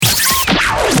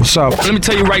what's up. Let me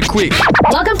tell you right quick.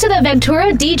 Welcome to the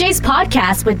Ventura DJs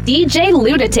podcast with DJ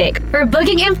Lunatic. For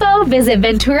booking info, visit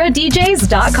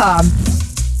venturadjs.com.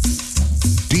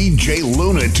 DJ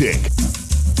Lunatic.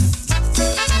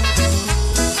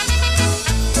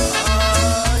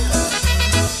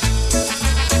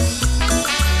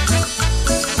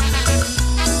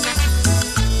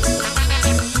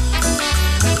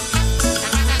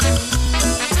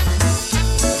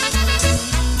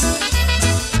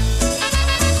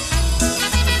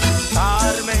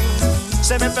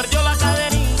 Se me perdió la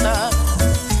cadenita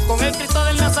con el Cristo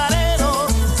del Nazareno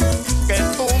que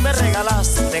tú me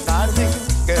regalaste, Carmen,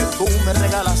 que tú me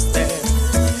regalaste,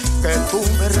 que tú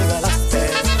me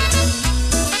regalaste.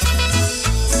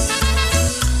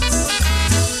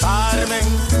 Carmen,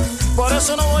 por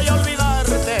eso no voy a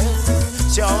olvidarte,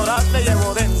 si ahora te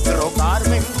llevo dentro,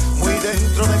 Carmen, muy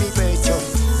dentro de mi pecho,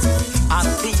 a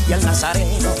ti y al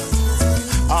Nazareno,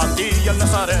 a ti y al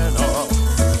Nazareno,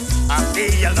 a ti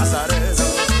y al Nazareno.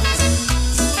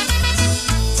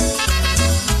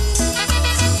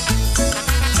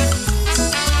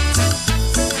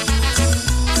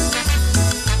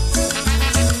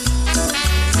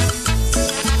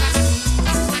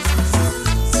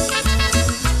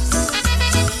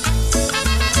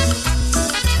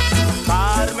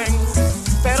 Carmen,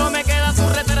 pero me queda tu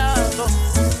retrato,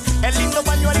 el lindo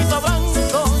pañuelito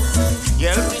blanco y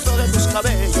el rizo de tus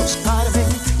cabellos, Carmen,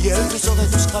 y el rizo de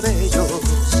tus cabellos,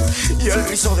 y el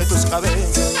rizo de tus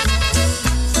cabellos.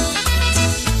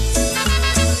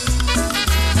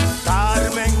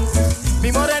 Carmen,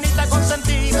 mi morenita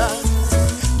consentida,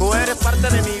 tú eres parte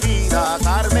de mi vida,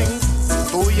 Carmen,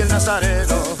 tú y el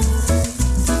Nazareno,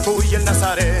 tú y el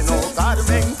Nazareno,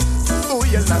 Carmen, tú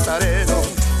y el Nazareno,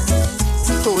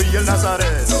 tú y el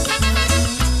Nazareno.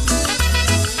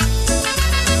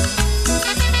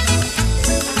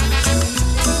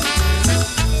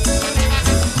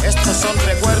 Estos son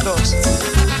recuerdos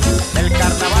del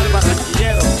carnaval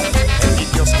barranquillero en mi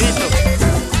kiosquito.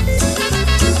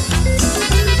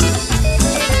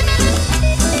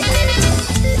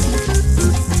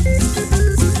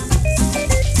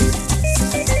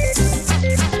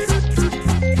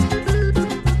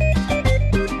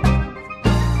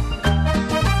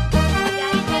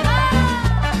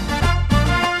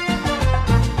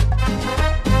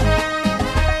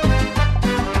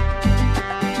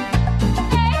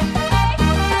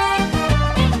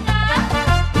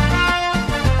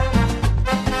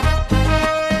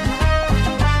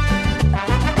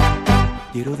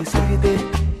 Quiero decirte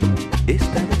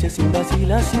esta noche sin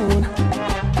vacilación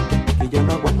que ya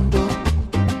no aguanto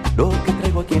lo que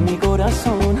traigo aquí en mi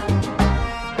corazón.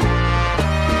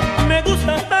 Me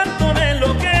gusta tanto, me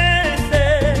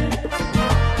enloquece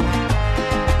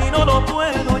y no lo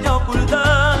puedo ya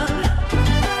ocultar.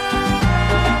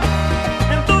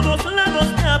 En todos lados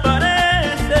me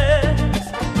apareces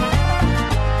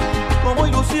como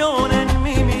ilusión en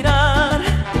mi mirar.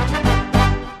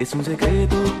 Es un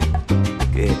secreto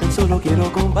que tan solo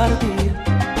quiero compartir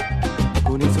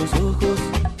con esos ojos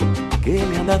que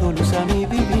me han dado luz a mi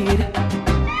vivir.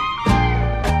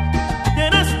 Y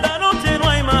en esta noche no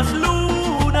hay más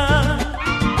luna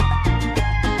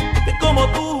que como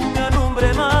tú me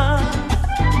alumbre más.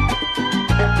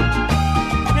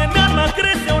 En mi alma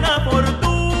crece una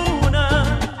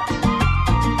fortuna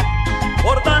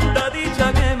por tanta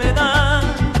dicha que me das.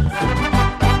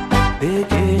 Te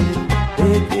quiero,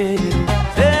 te quiero.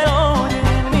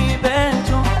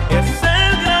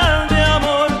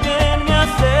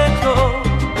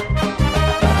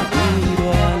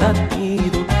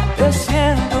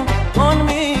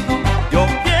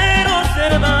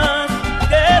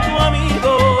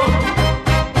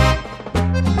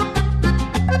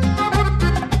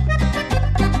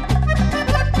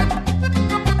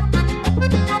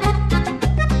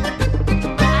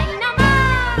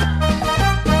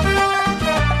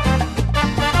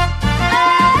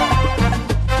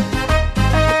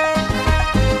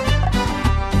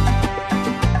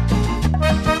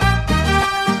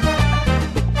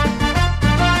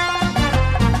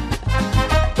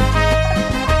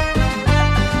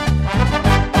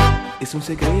 Es un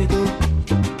secreto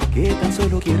que tan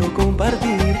solo quiero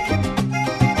compartir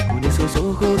con esos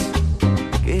ojos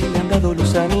que le han dado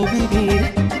luz a mi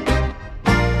vivir.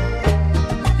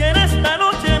 Y en esta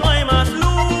noche no hay más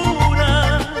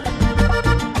luna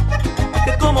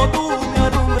que como tú me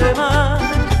alumbre más.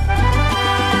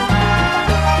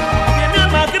 Y en mi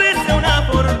alma crece una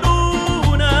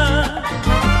fortuna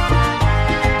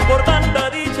por tanta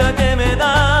dicha que me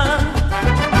da.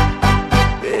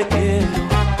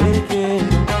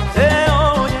 Se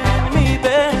oye en mi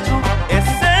pecho, es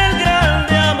el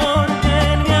grande amor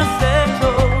que me has hecho.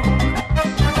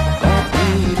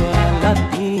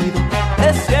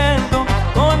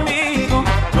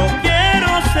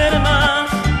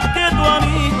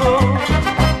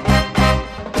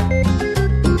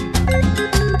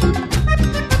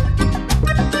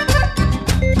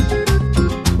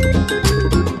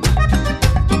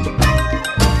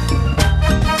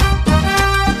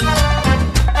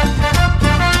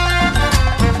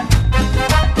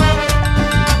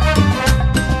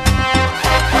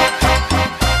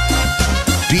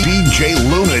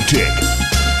 Lunatic.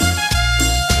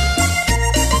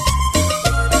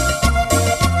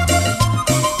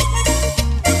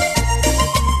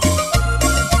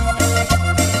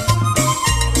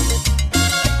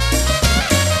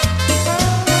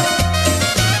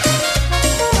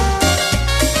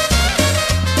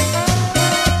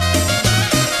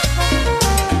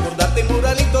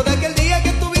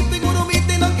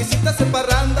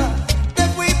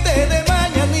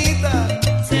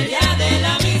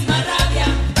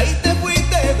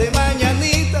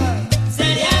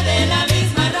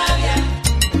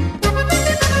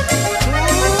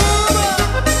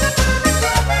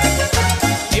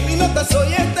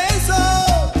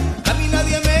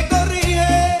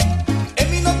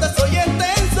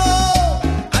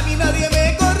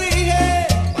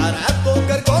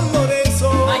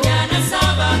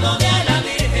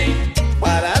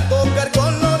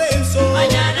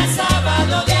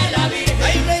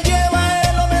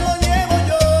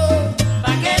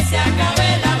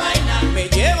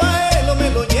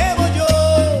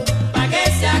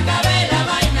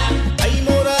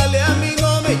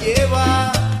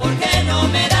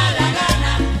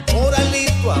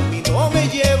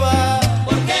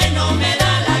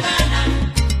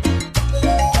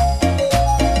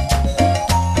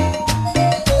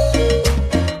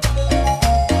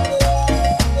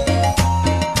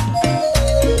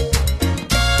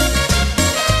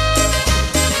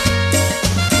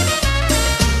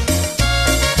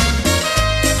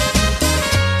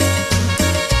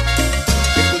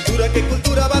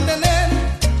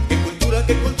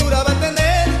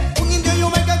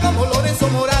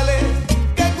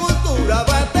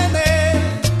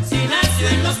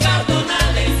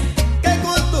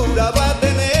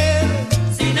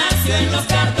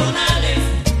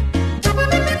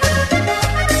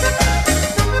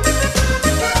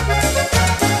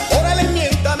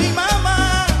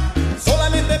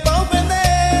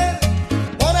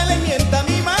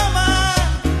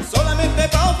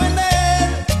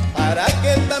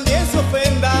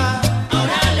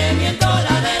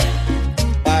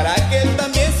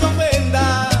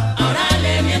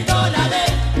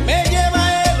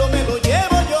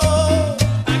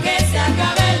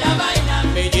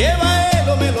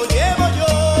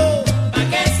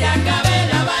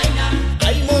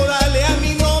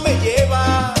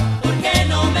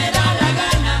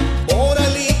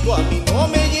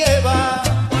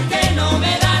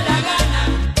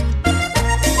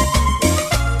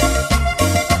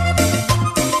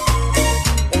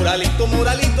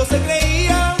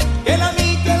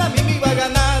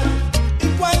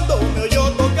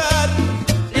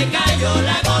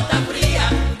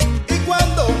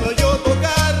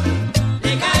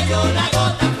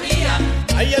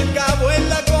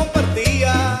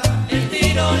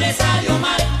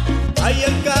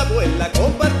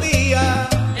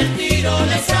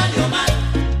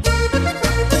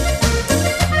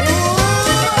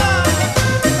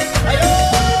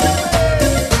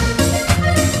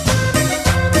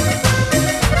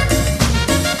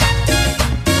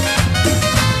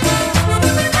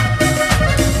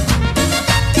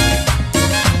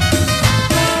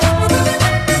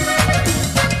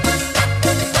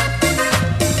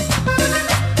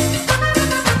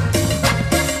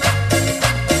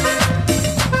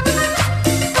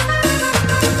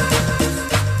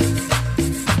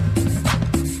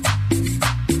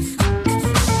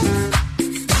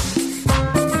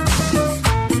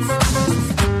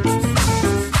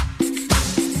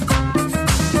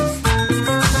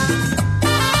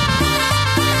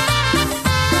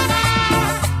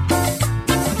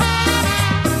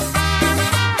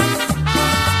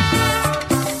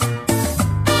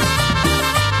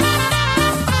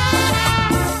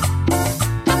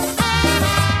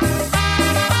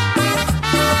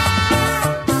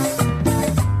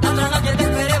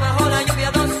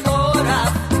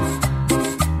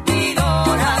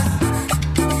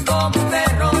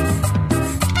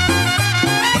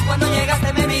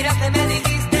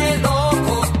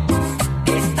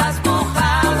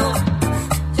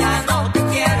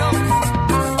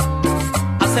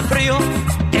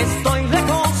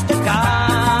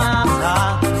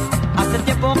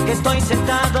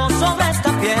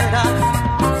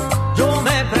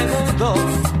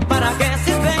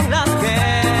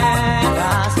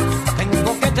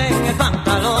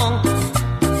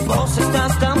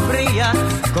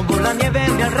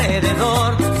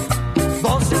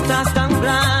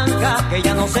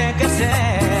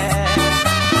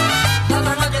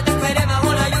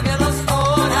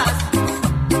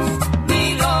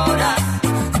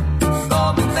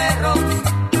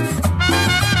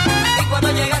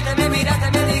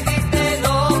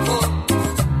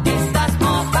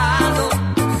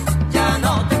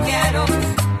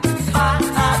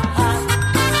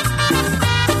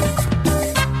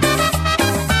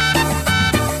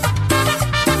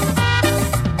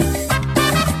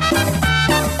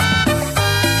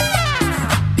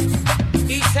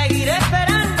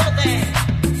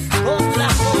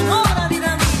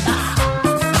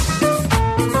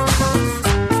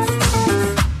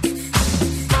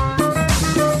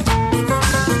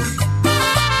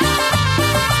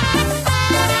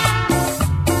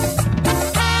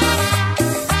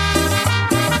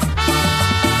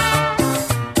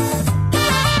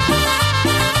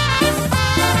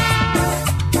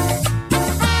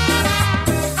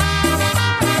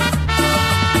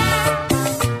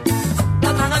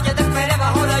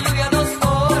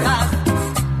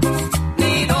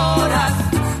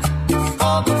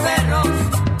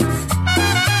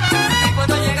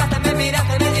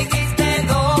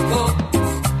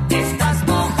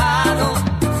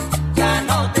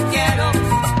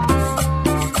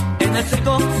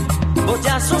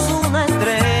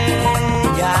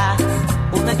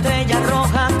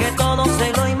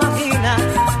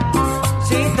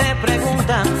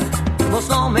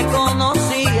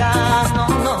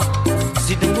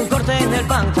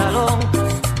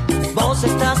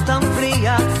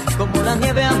 la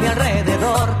nieve a mi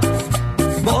alrededor.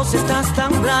 Vos estás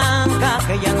tan blanca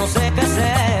que ya no sé qué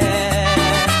hacer.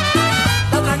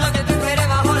 La otra noche te esperé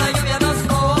bajo la lluvia 2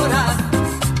 horas,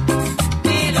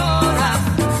 1000 horas,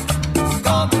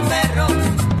 como un perro.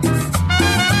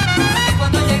 Y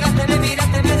cuando llegaste me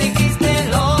miraste, me dijiste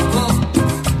loco,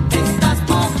 estás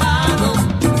mojado,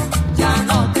 ya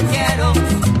no te quiero.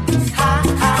 Ja,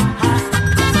 ja, ja.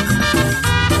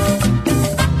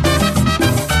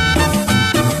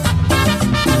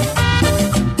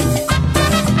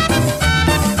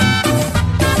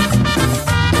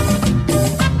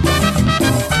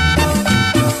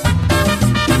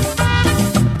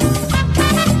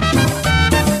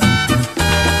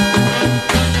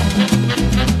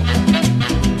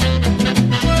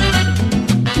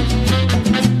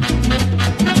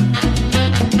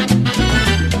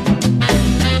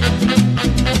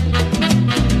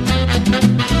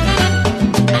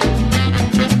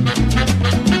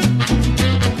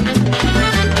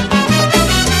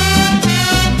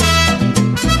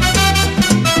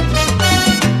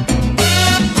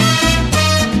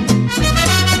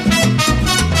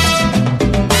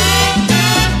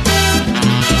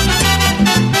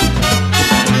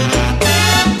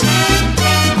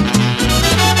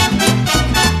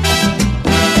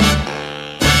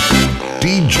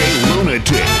 DJ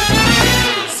Lunatic.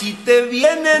 Si te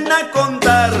vienen a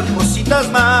contar cositas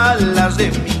malas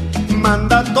de mí,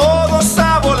 manda a todos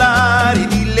a volar y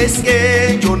diles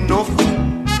que yo no fui.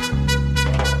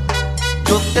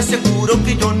 Yo te aseguro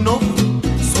que yo no fui,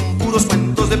 son puros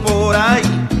cuentos de por ahí.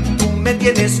 Tú me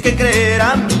tienes que creer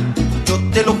a mí, yo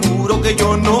te lo juro que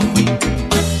yo no fui.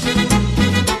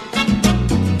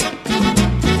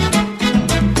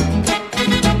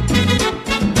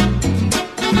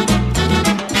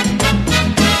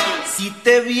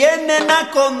 Te vienen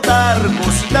a contar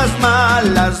cositas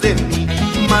malas de mí,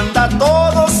 manda a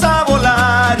todos a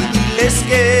volar y diles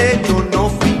que yo no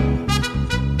fui.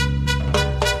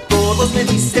 Todos me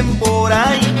dicen por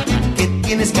ahí que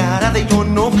tienes cara de yo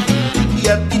no fui, y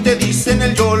a ti te dicen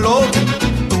el yo lo vi.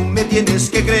 Tú me tienes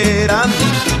que creer a mí.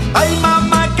 Ay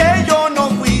mamá que yo no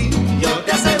fui, yo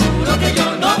te aseguro que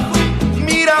yo no fui.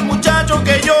 Mira muchacho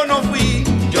que yo no fui,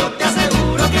 yo te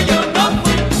aseguro que yo no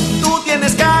fui. Tú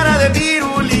tienes cara de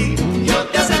piruli, yo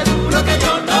te aseguro que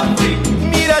yo no fui.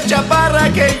 Mira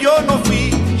chaparra que yo no fui,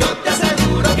 yo te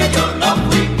aseguro que yo no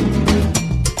fui.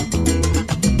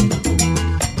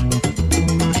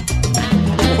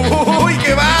 ¡Uy,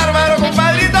 qué bárbaro,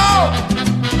 compadrito!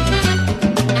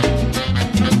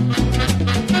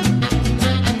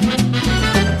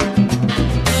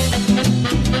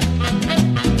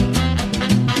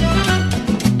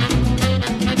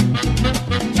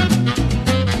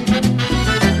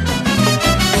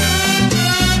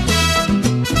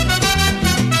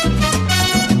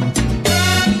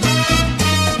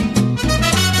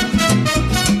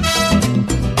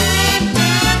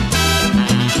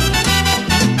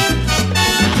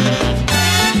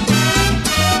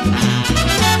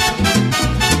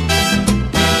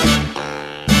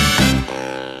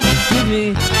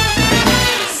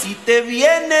 Si te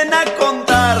vienen a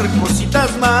contar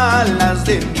cositas malas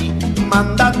de mí,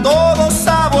 manda a todos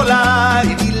a volar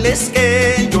y diles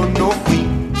que yo no fui.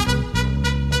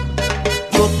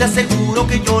 Yo te aseguro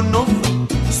que yo no fui,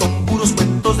 son puros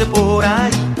cuentos de por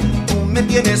ahí. Tú me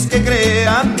tienes que creer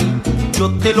a mí,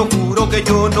 yo te lo juro que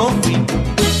yo no fui.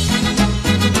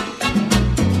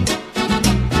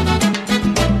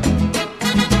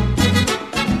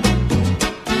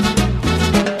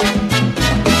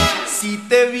 Si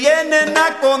te vienen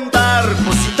a contar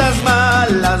cositas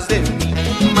malas de mí,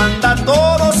 manda a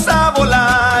todos a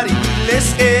volar y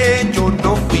diles que yo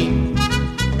no fui.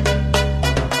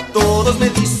 Todos me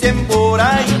dicen por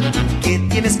ahí que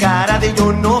tienes cara de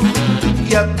yo no fui,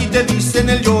 y a ti te dicen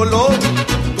el yo lo vi.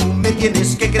 Tú me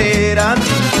tienes que creer a mí.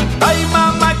 Ay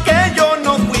mamá que yo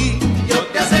no fui, yo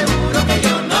te aseguro que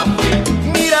yo no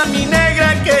fui. Mira mi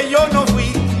negra que yo no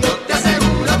fui, yo te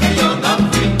aseguro que yo no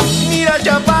fui. Mira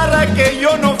chaparra que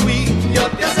yo no fui, yo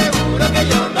te aseguro que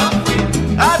yo no fui.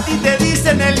 A ti te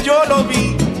dicen el yo lo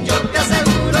vi, yo te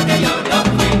aseguro que yo no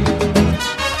fui.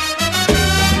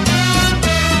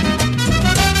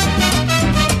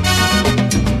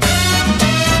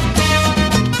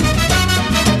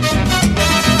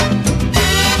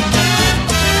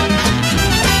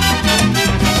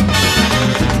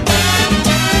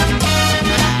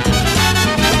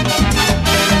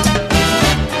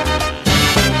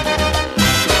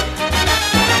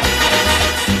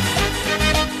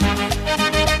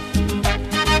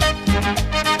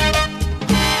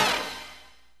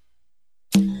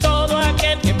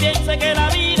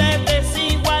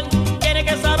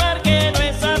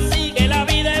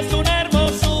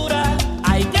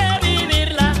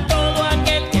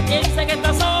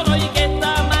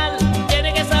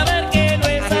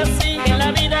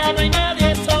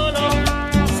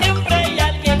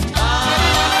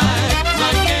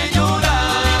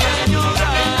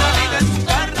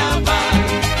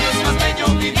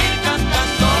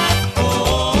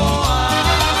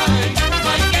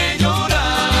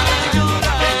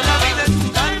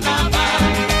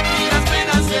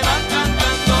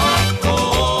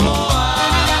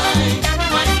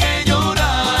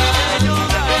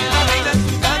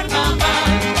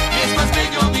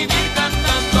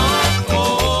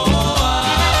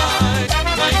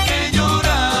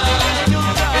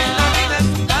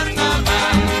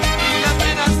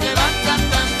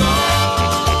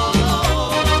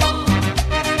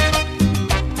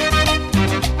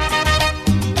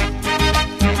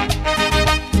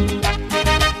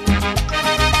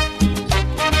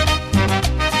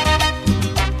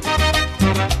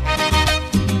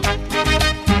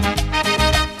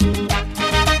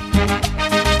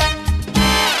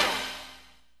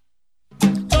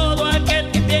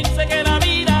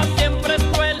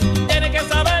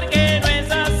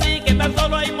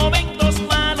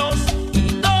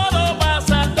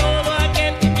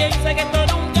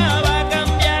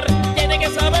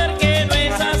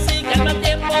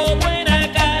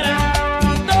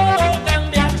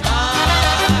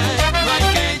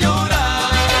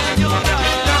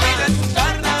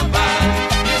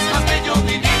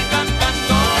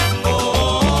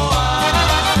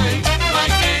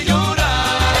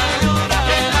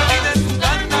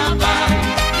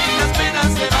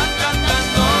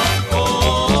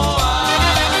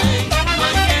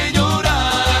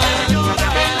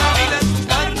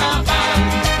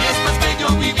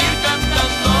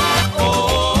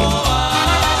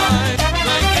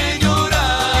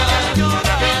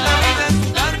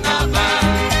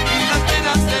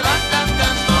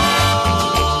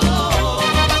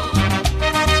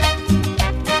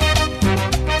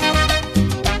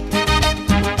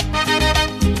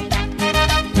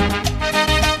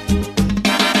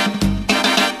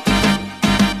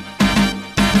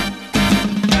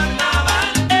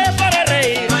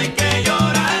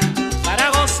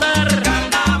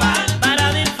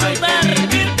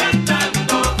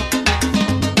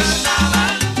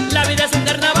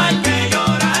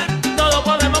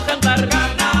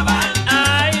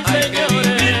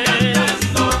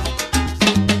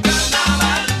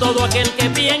 todo aquel que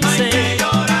piense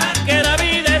que la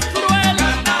vida es cruel,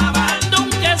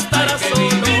 nunca estará solo,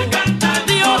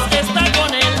 Dios está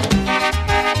con él.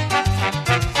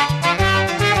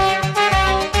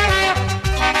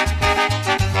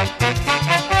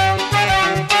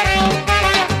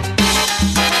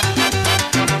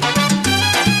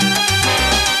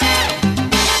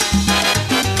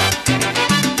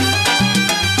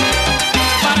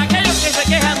 Para aquellos que se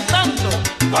quejan tanto,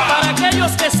 para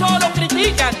aquellos que solo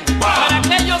critican, para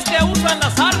aquellos que usan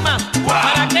las armas,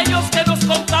 para aquellos que nos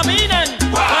contaminan,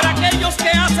 para aquellos que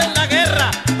hacen la guerra,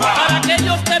 para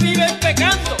aquellos que viven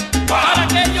pecando, para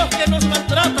aquellos que nos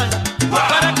maltratan,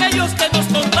 para aquellos que nos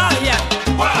contagian.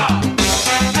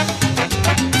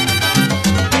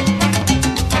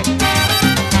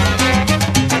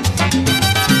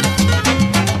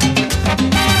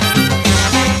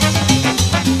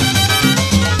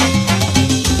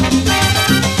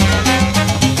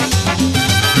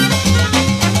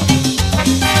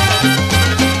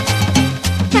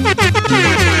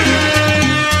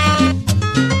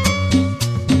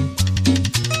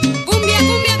 Cumbia,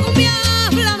 cumbia, cumbia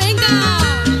flamenca.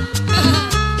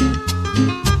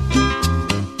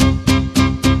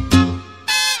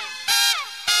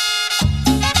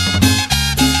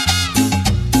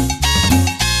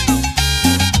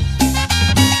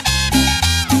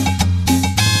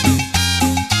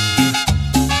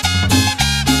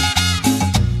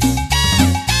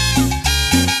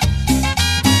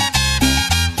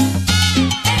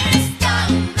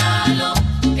 Escándalo,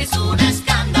 es un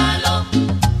escándalo.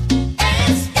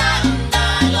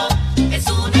 Escándalo, es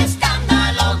un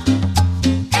escándalo.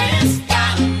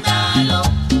 Escándalo,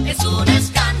 es un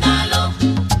escándalo.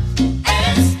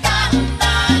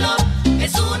 Escándalo,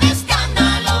 es un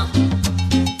escándalo.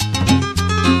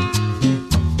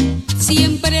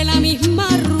 Siempre la misma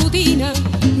rutina,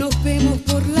 nos vemos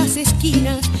por las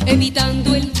esquinas,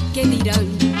 evitando el que dirán.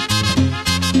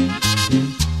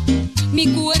 Mi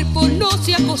cuerpo no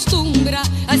se acostumbra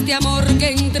a este amor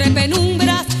que entre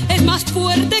penumbras es más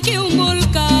fuerte que un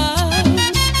volcán.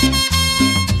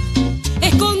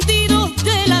 Escondidos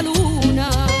de la luna,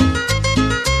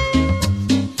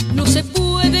 no se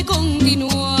puede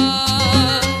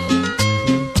continuar.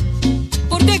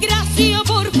 Por desgracia o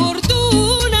por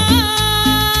fortuna,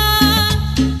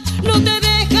 no te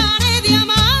dejaré de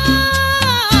amar.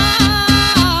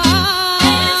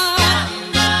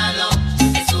 Escándalo,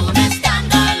 es un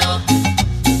escándalo.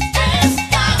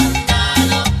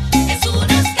 Escándalo, es un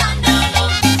escándalo.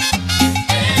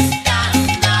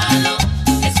 Escándalo,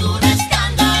 es un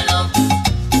escándalo.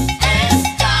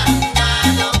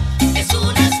 Escándalo, es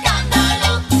un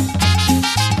escándalo.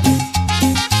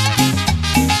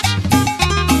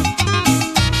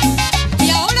 Y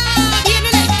ahora viene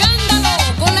el escándalo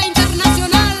con la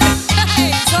internacional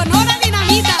Sonora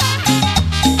Dinamita.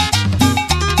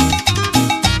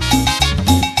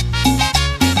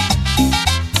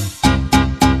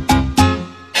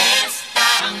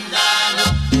 Escándalo,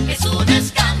 es un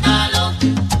escándalo.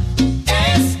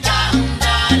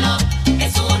 Escándalo,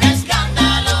 es un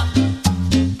escándalo.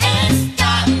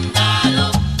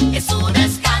 Escándalo, es un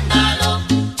escándalo.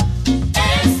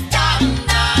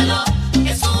 Escándalo,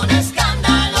 es un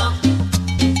escándalo.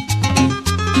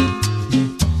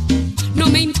 No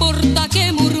me importa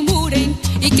que murmuren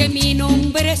y que mi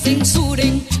nombre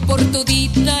censuren por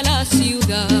todita la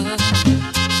ciudad.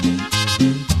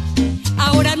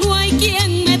 Ahora no hay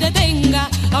quien me detenga,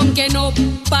 aunque no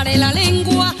pare la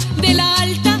lengua de la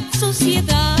alta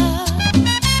sociedad.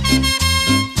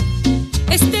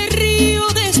 Este río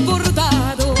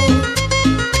desbordado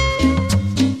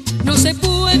no se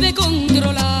puede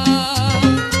controlar.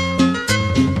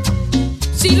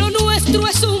 Si lo nuestro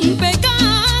es un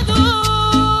pecado,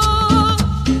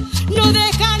 no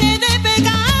dejaré de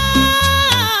pecar.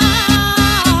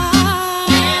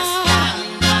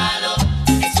 Escándalo,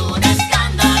 es un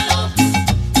escándalo.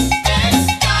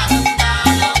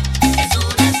 Escándalo, es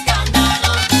un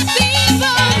escándalo.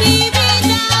 Vivo mi vida,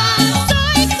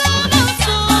 soy como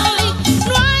soy,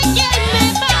 no hay quien me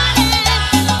pare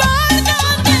por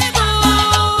donde voy.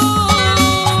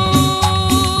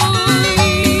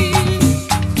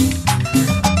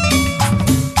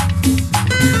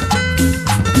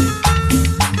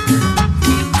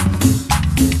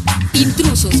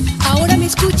 Intrusos, ahora me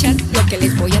escuchan lo que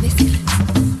les voy a decir.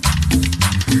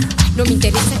 No me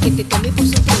interesa que te tome por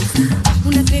sorpresa.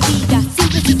 Una atrevida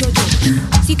siempre he sido yo.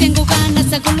 Si tengo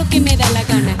ganas, hago lo que me da la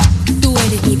gana. Tú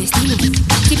eres mi destino.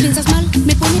 Si piensas mal,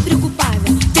 me pone preocupada.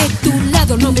 De tu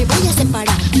lado no me voy a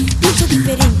separar. Pienso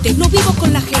diferente, no vivo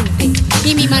con la gente.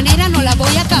 Y mi manera no la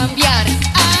voy a cambiar.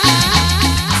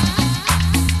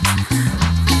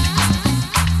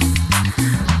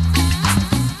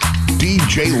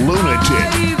 DJ Lunatic.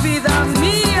 Ay, vida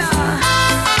mía.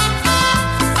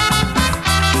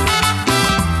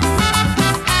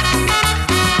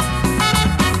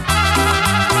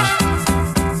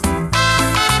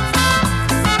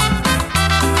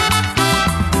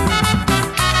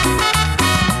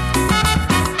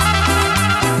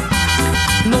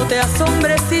 No te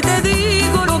asombres si te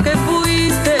digo lo que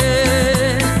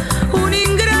fuiste, un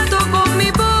ingrato con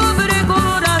mi pobre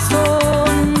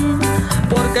corazón,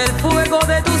 porque el fuego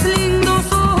de tus lindos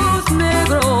ojos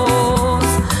negros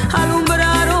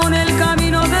alumbraron el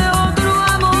camino de otro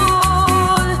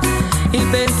amor, y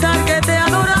pensar que te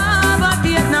adoraba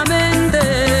tiernamente,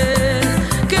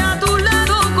 que a tu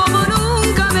lado como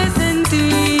nunca me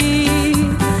sentí,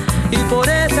 y por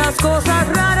esas cosas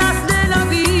raras de la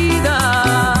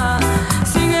vida,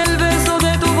 sin el beso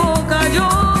de tu boca yo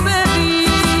me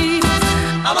vi.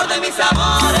 Amor de mis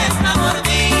amores, amor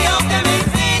mío, que me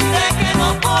hiciste que no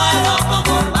puedo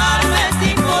conformarme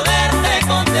sin poderte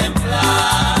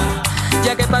contemplar.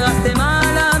 Ya que pagaste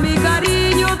mal a mi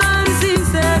cariño tan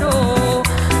sincero,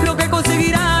 lo que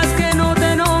conseguirás que no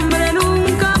te nombre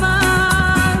nunca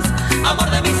más. Amor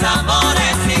de mis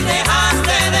amores, si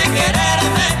dejaste de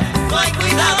quererme, no hay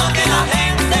cuidado que la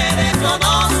gente de eso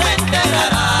no se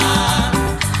enterará.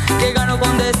 Que gano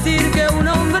con decir que un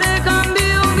hombre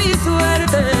cambió mi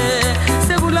suerte,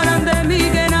 se burlarán de mí,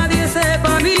 que nadie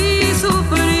sepa mi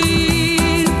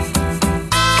sufrir.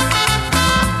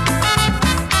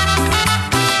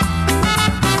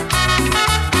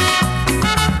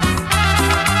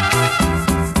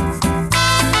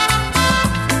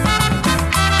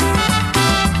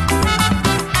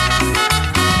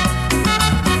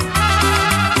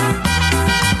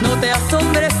 No te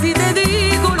asombres si te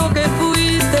digo lo que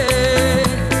fuiste,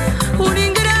 un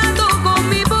ingrato con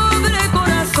mi pobre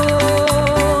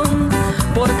corazón,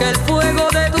 porque el fuego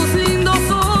de tus lindos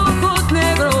ojos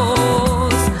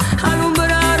negros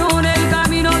alumbraron el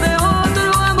camino de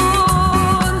otro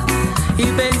amor, y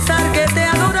pensar que te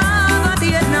adoraba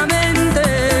tiernamente,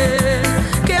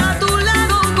 que a tu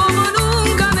lado como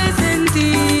nunca me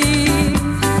sentí,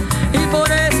 y por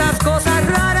esas cosas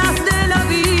raras de la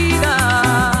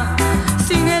vida,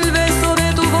 sin el beso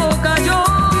de tu boca yo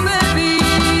me vi.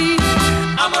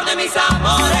 Amor de mis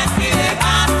amores, si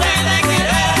dejaste de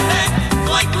quererme,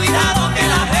 no hay cuidado que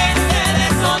la gente de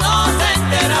eso no se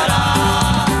enterará.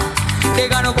 Que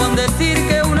gano con decir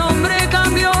que un hombre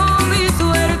cambió mi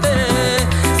suerte,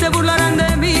 se burlarán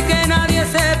de mí, que nadie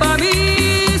sepa mi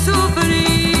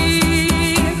sufrir.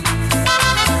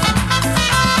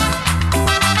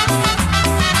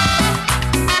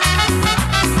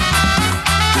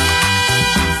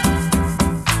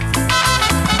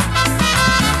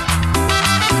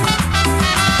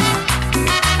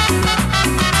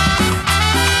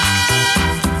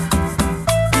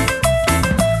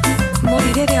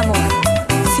 Moriré de amor,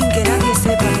 sin que nadie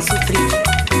sepa mi sufrir.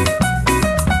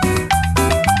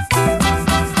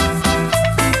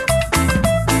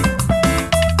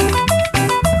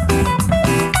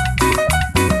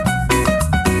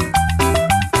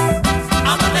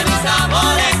 Amor de mis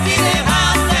amores, si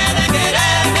dejaste de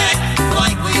quererme, no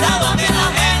hay cuidado que la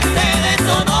gente de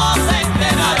eso no se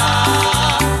enterará.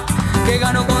 Que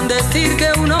gano con decir que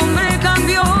un hombre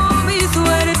cambió mi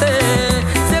suerte,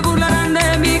 se burlarán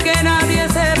de mí, que nadie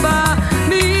sepa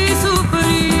mi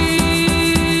sufrir.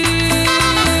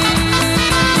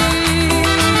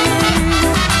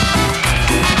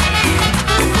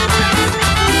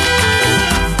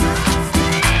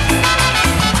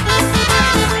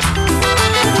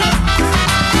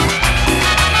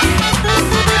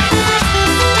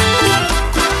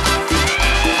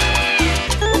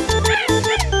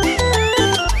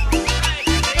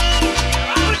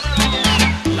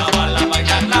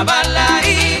 La bala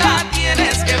y la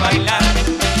tienes que bailar,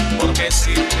 porque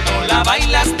si tú no la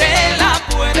bailas te la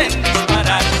pueden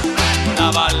disparar. La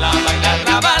bala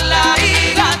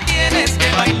y la tienes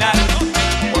que bailar,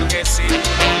 porque si tú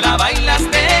no la bailas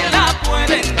te la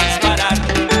pueden disparar.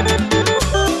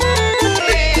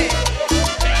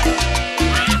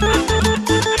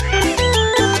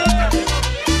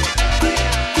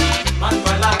 Mano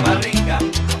a la barriga,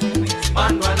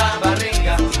 mano a la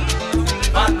barriga,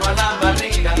 mano a la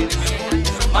barriga,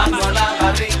 mano a la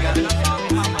barriga,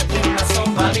 una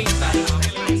sopanita,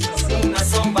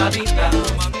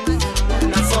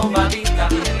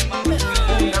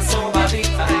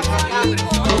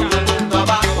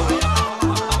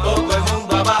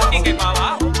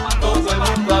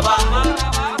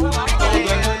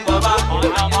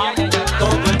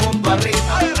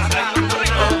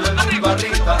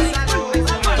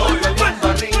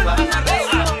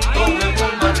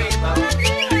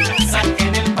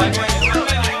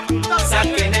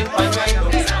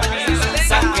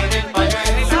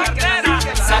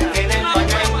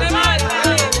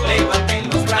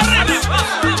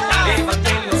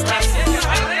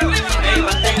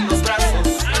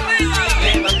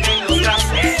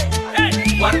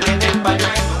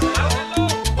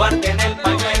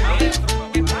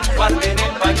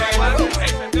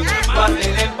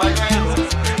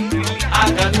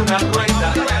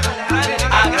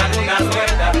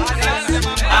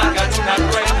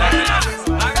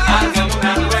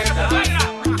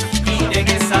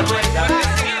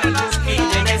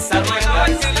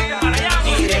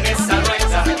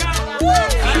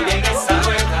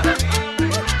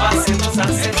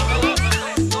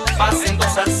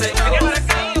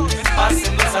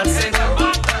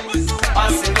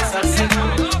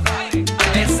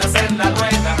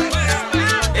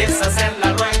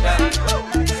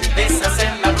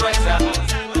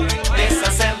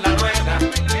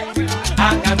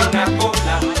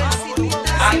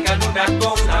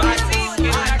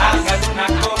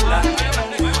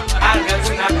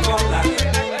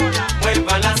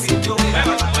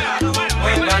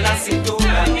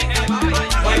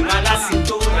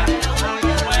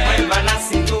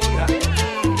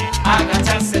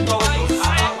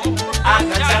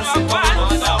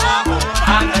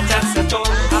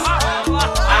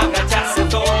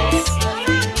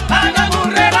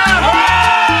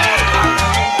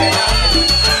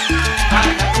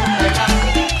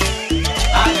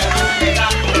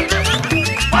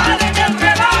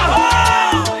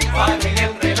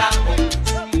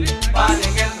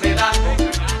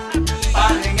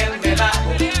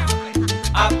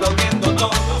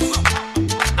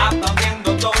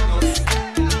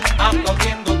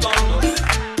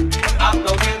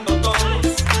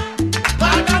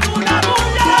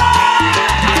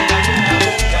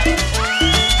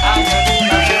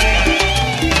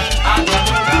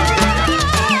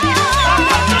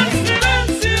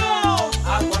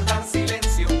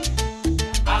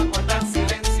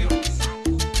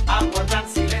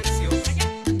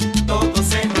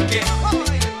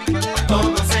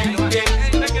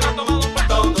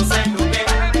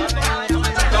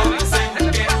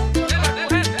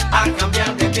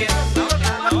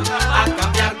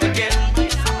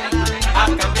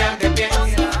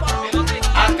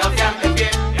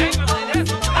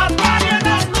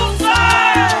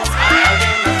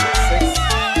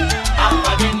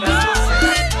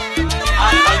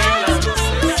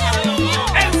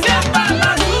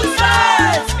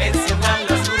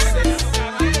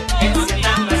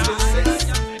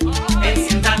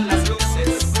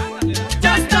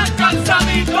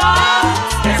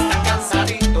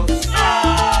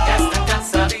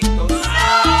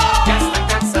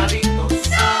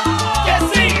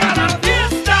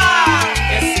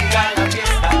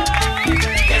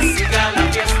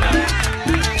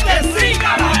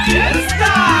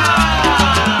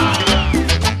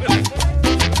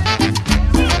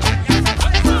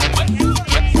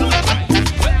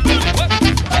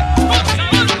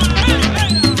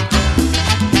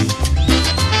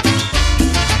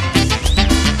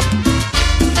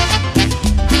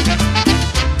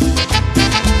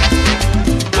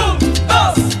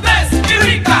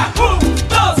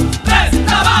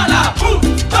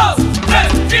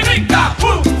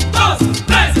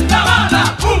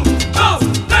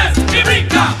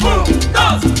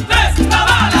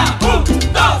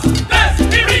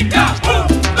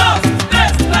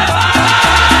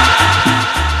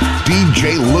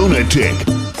 DJ Lunatic.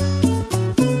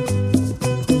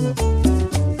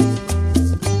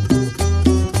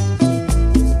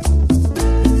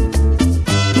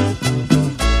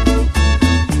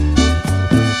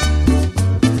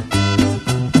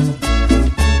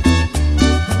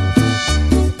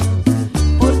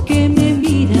 ¿Por qué me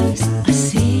miras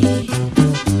así?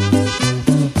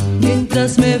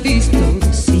 Mientras me visto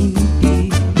sin ti.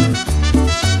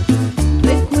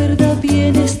 Recuerda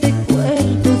bien este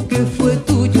cuerpo que fue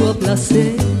tuyo a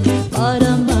placer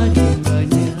para amar y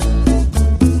engañar.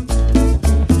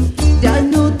 Ya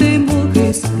no te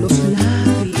mojes los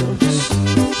labios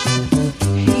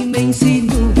y me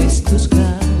insinúes tus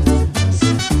ganas.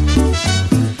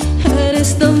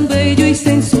 Eres tan bello y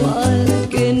sensual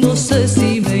que no sé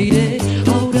si me iré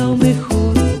ahora o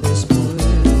mejor después.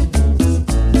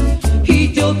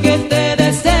 Y yo que te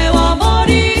deseo a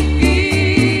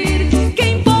morir,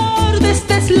 ¿qué importa?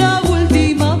 Esta es la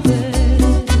última vez.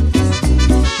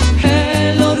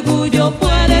 El orgullo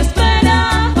puede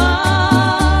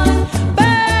esperar,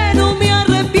 pero me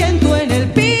arrepiento en el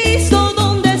piso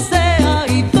donde sea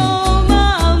y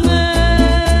tómame.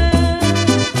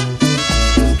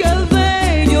 Qué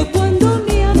bello cuando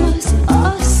me amas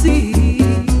así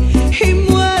y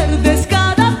muerdes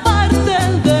cada parte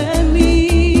de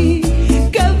mí.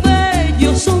 Qué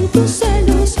bellos son tus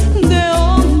celos de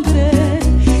hombre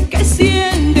que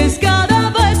sientes cada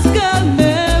vez que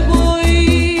me voy.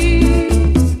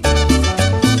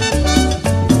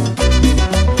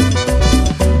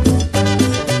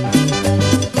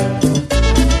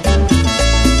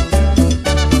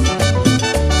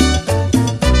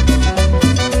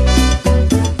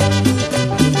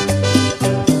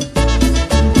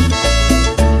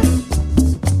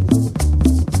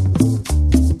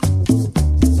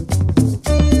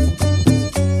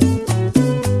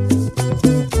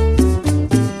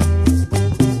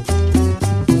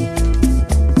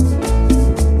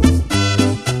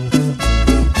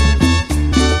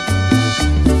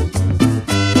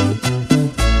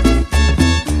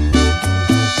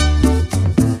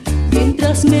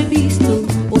 Mientras me visto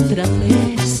otra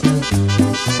vez,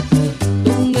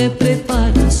 tú me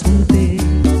preparas un té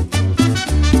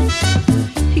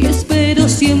y espero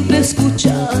siempre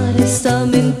escuchar esa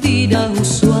mentira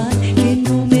usual que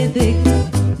no me deja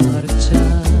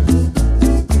marchar.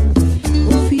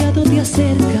 Confiado te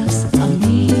acercas a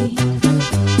mí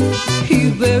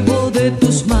y bebo de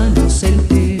tus manos el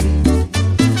té.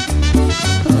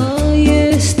 Ay,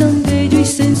 eres tan bello y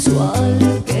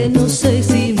sensual que no sé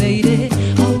si me iré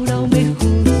ahora o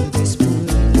mejor después.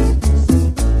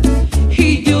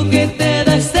 Y yo que te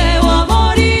deseo a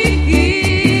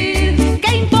morir,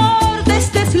 ¿qué importa?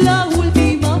 Esta es la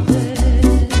última vez.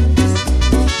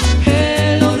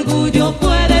 El orgullo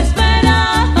puede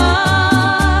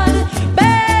esperar,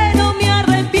 pero me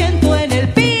arrepiento en el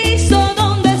piso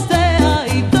donde sea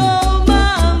y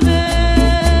tómame.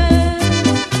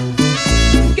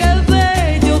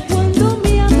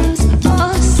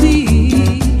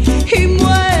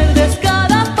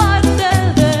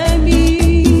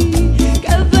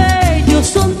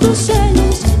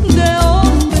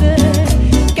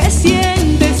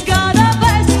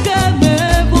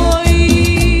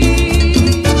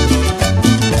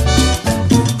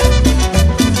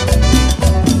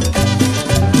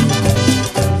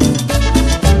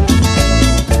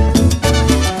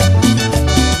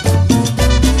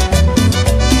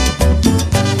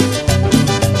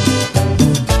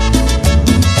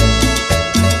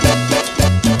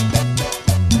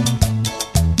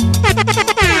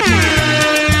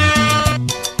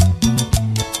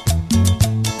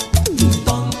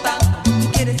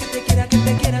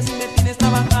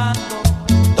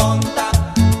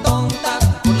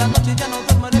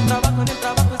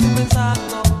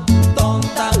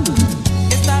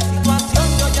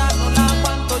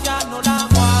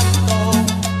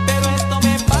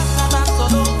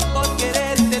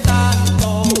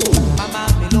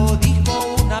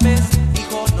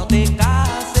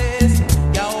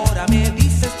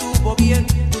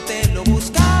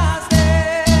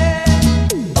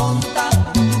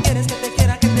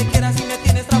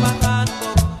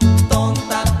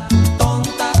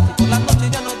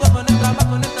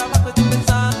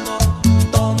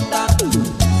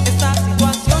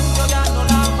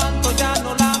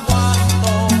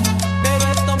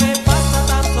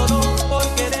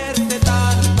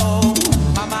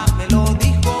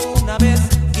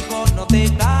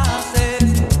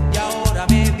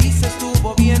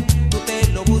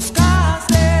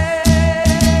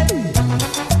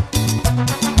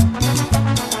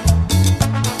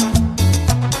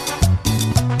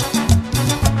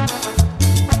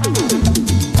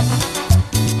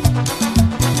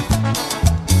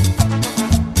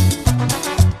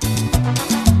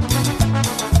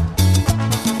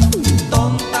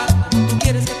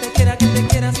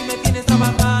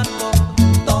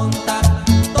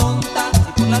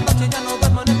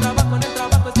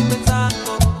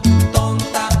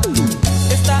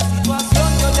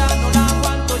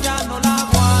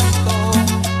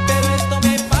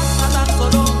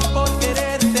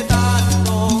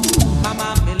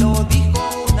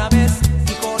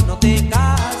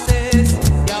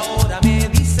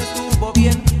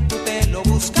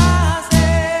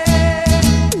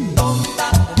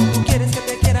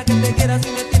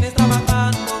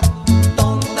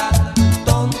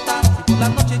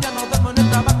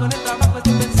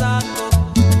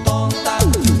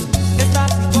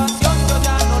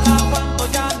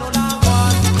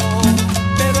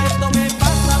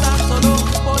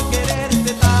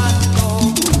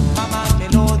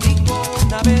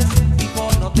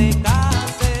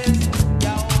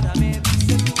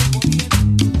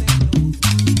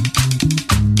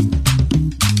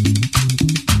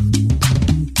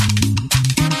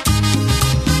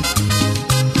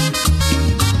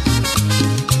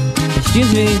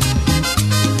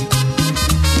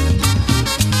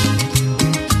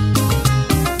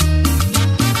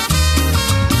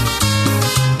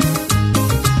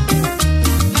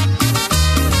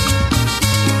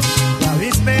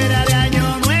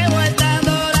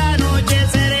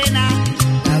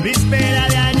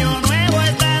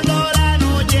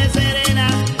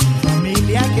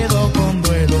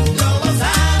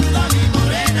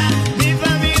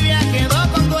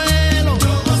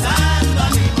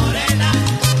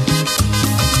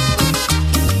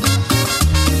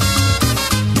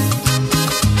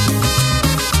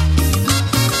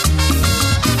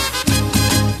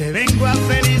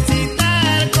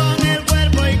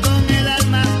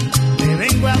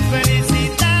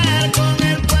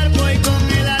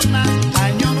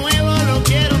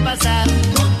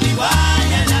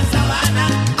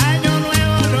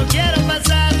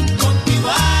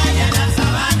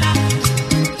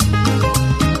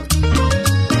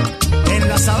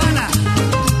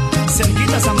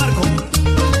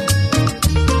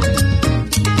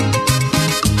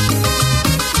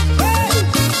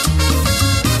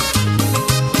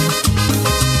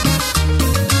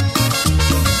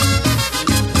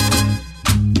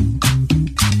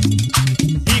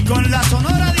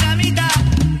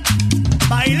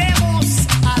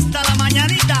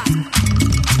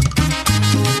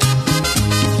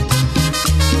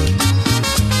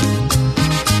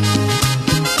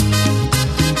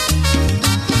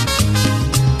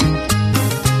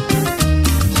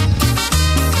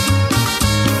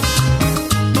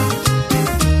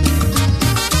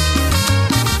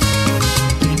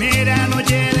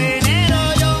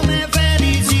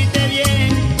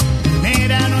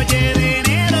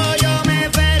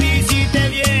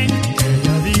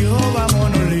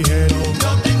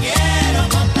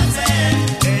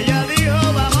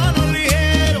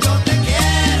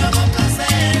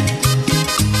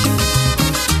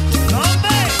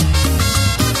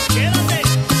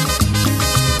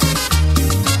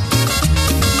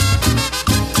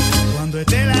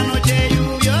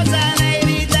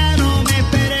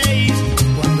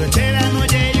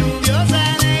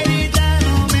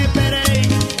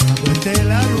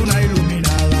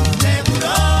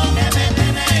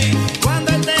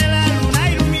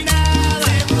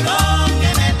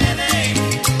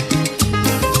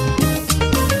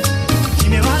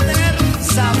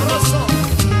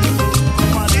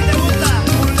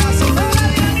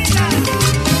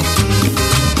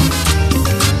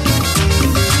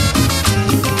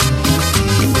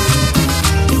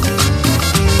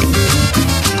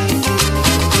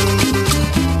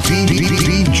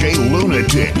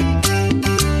 Lunatic.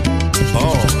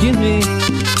 Oh, Excuse me.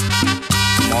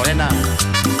 morena,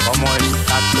 ¿cómo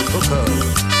está tu cuco?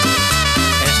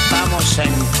 Estamos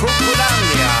en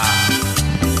Cuculandia.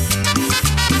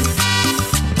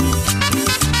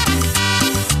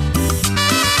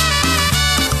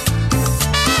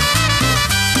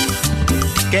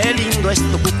 Qué lindo es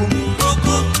tu cucú,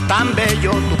 tan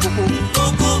bello tu cucú,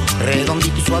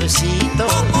 redondito y suavecito.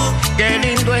 Qué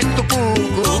lindo es tu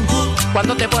cucú,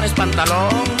 cuando te pones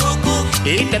pantalón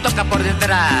y te toca por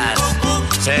detrás,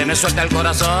 se me suelta el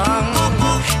corazón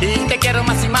y te quiero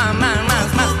más y más, más,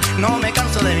 más, más. No me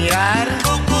canso de mirar,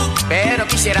 pero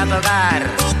quisiera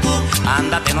tocar.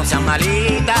 Ándate, no seas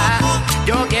malita,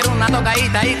 yo quiero una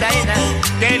tocadita, ita, ita.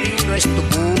 Qué lindo es tu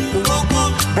cucú,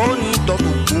 bonito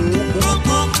tu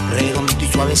cucú, redondito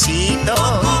y suavecito.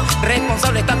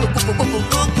 Responsable está tu cucú, cucú.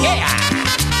 Yeah.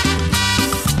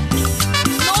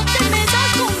 No te metas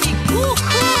con mi cuco,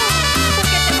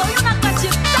 porque te doy una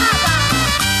cachetada.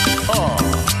 Oh,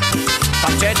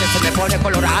 cachete se me pone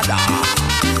colorada,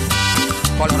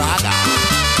 colorada.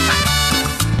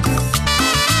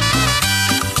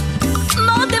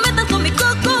 No te metas con mi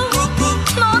coco,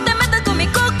 no te metas con mi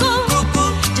coco.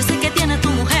 Yo sé que tienes tu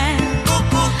mujer,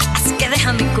 así que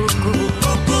deja mi cuco.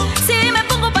 Si me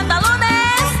pongo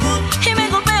pantalones y me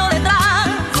golpeo detrás,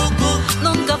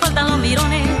 nunca faltan los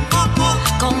mirones,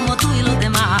 como tú y los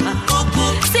demás.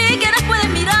 Si quieres puedes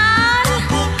mirar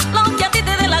lo que a ti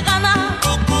te dé la gana,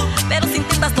 pero si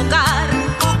intentas tocar,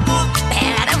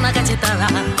 te daré una cachetada.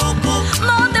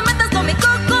 No te metas con mi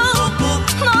coco,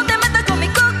 no te metas con mi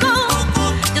coco.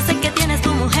 Yo sé que tienes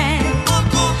tu mujer,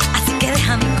 así que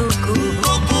deja mi cuco.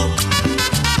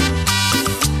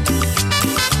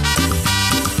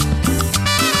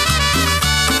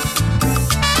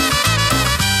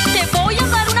 Te voy a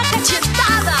dar una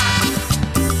cachetada.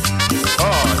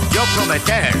 Oh, yo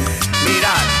prometer,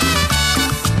 mirar.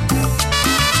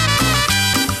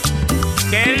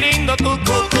 Qué lindo tu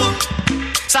cucú,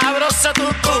 sabrosa tu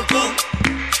cucú.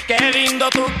 Qué lindo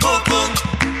tu cucú,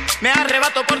 me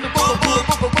arrebato por tu cucú,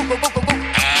 cucú, cucú, cucú, cucú.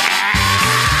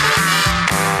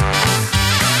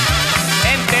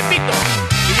 En Tepito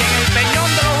y en el Peñón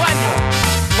de los Baños,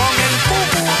 con el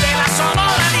cucú de la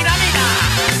Sonora Dinamita.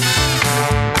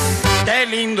 Qué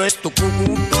lindo es tu cucú,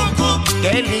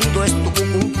 qué lindo es tu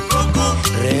cucú,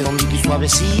 redondito y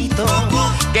suavecito.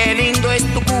 Qué lindo es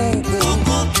tu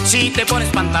cucú, si te pones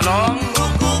pantalón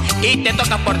y te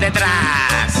toca por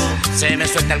detrás, se me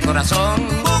suelta el corazón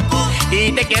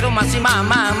y te quiero más y más,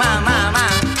 más, más, más,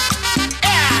 más.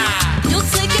 Yeah. Yo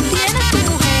sé que tienes tu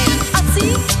mujer, así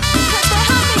que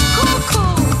deja mi cuco.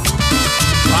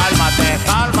 Cálmate,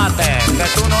 cálmate, que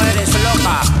tú no eres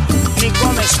loca, ni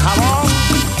comes jabón,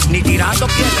 ni tirando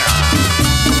piedra.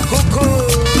 Cucú.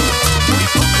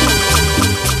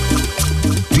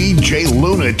 DJ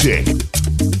Lunatic.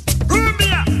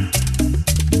 ¡Cumbia!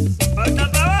 ¡Al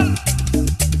carnaval!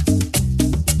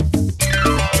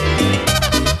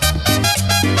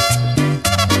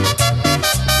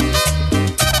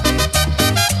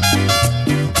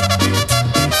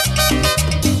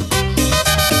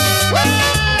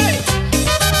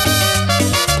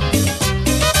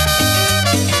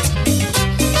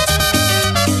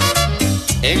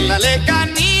 En la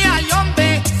lejanía, y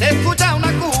hombre, se escucha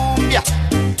una cumbia.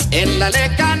 En la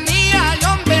lejanía, y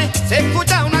hombre, se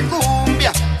escucha una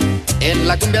cumbia. En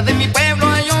la cumbia de mi pueblo,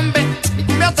 hay hombre, mi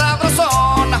cumbia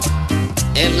sabrosona.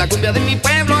 En la cumbia de mi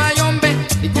pueblo, hay hombre,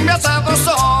 mi cumbia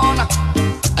sabrosona.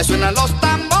 Ahí suenan los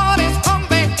tambores,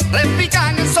 hombre,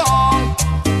 repican el son.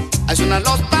 Ahí suenan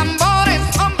los tambores,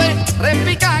 hombre,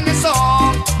 repican el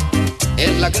son.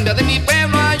 En la cumbia de mi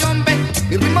pueblo, hay hombre,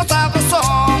 mi ritmo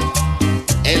sabrosón.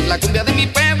 En la cumbia de mi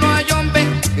pueblo, hay hombre,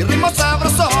 mi ritmo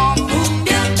sabrosón.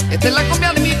 Esta es la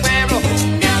cumbia de mi pueblo,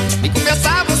 mi cumbia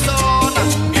sabrosona.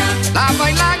 La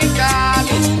bailan en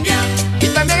Cali y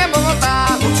también en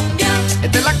Bogotá.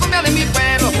 Esta es la cumbia de mi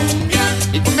pueblo,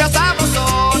 mi cumbia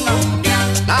sabrosona.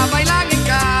 La bailan en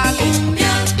Cali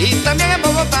y también en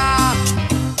Bogotá.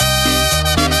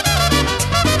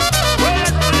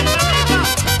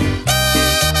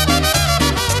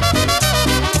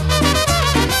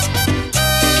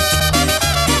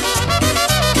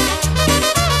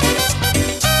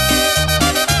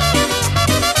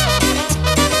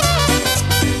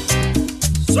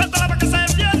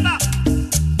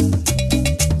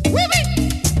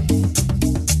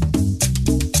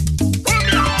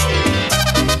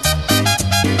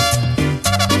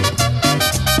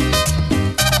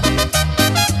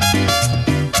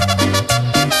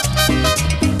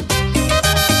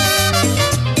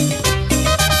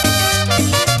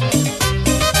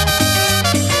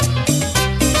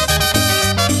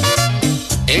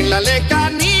 la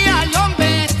lejanía, y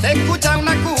hombre, se escucha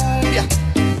una cumbia.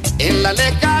 En la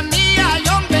lejanía, y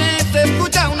hombre, se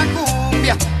escucha una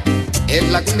cumbia. Es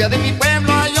la cumbia de mi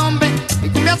pueblo, ay hombre, mi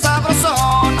cumbia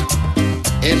sabrosona.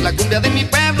 Es la cumbia de mi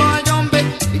pueblo, ay hombre,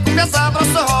 mi cumbia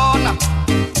sabrosona.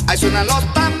 Ahí suenan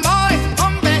los tambores,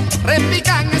 hombre,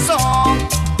 repican el son.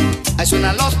 Ahí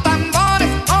suenan los tambores,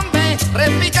 hombre,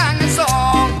 repican el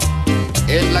son.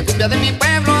 Es la cumbia de mi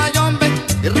pueblo, ay hombre,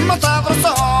 mi ritmo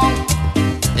sabrosón.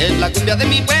 Es la cumbia de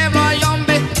mi pueblo, ay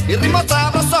hombre, mi ritmo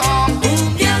sabrosón.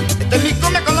 Cumbia, esta es mi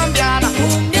cumbia colombiana.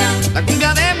 Cumbia, la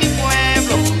cumbia de mi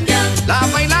pueblo. Cumbia, la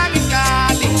bailan en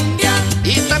Cali. Cumbia,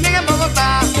 y también en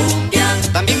Bogotá. Cumbia,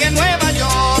 también en Nueva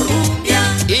York. Cumbia,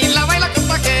 y la baila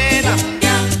Cartagena.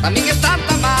 Cumbia, también en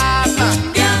Santa Marta.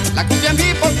 Cumbia, la cumbia es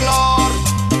mi folclor.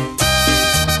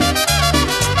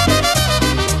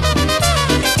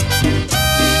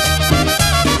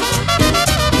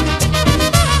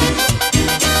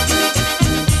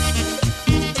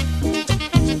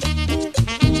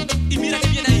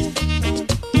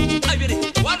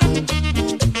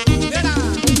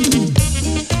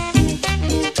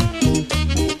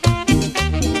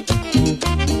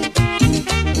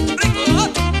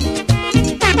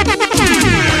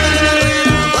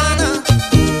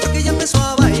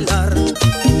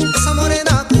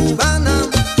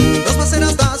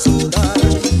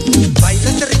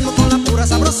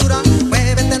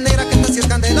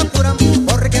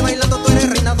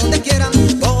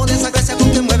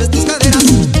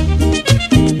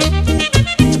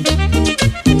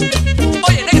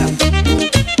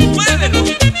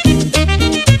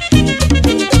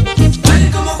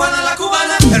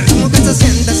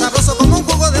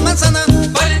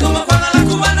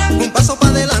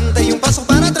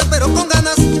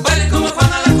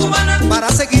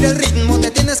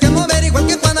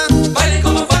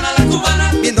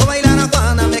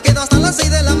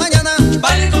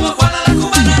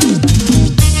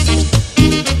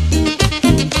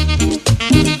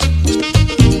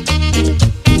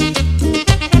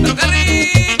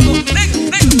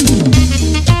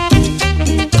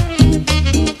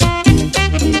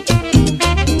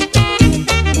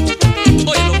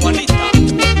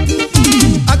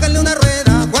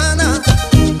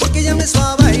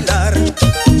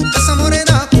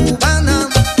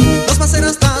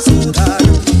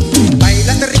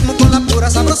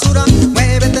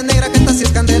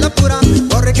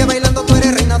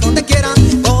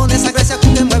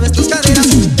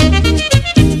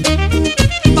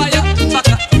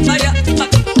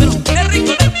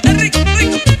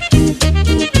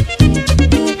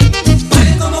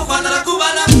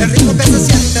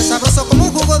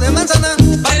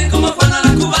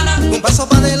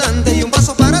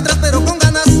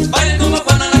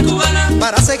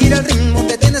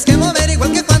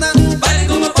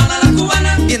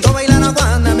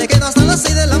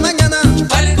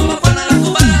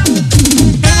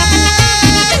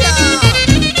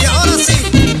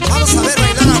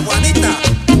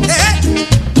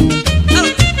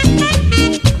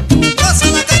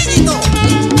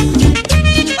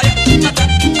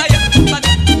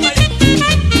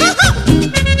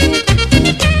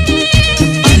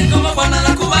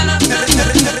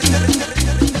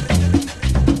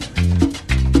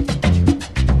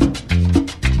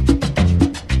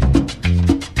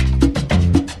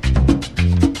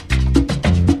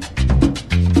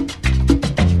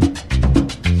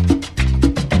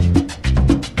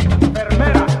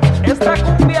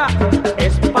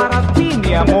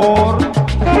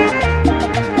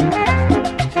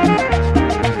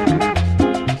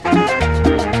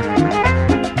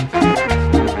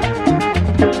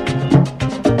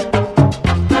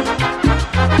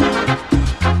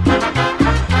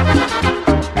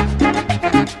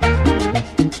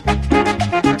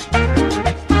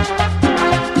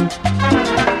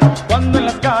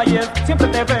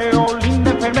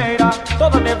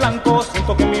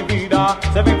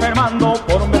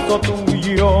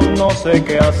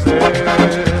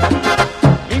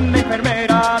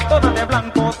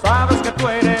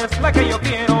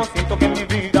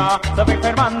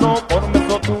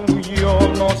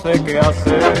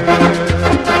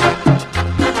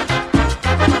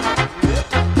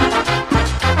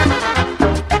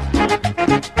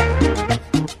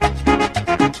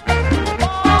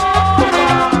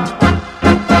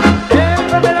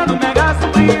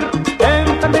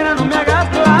 Enfermera, no me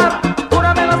hagas llorar,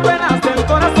 cúrame las penas del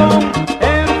corazón.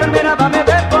 Enfermera, dame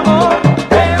de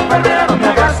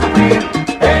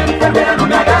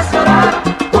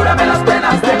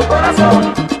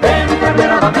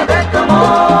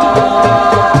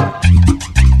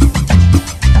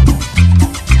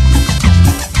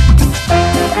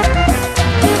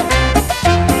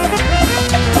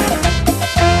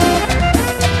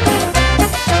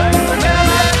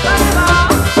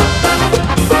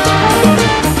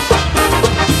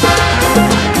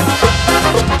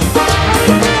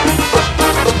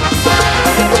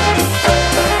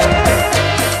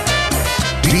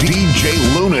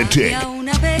Lunatic. Había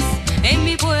una vez en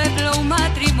mi pueblo un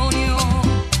matrimonio,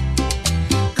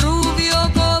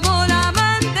 rubio como la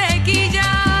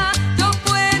mantequilla. Yo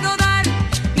puedo dar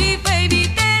mi fe y mi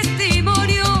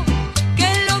testimonio,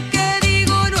 que lo que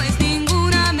digo no es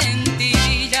ninguna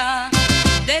mentirilla.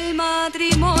 Del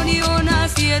matrimonio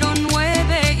nacieron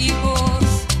 9 hijos,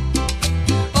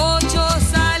 8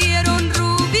 salieron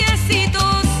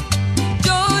rubiecitos.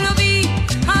 Yo lo vi,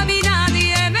 a mí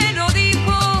nadie me lo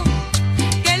dijo,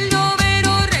 que el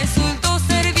noveno resultó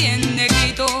ser bien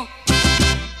negrito.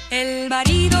 El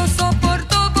marido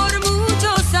soportó por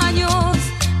muchos años,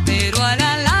 pero a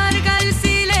la larga el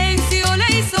silencio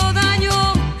le hizo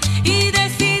daño y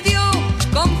decidió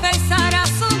confesar a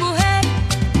su mujer.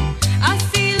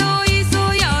 Así lo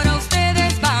hizo y ahora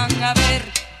ustedes van a ver.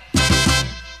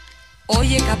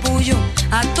 Oye, capullo,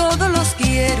 a todos los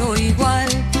quiero igual.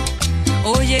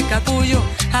 Oye, capullo,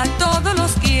 a todos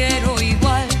los quiero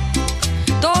igual.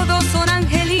 Todos son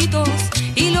angelitos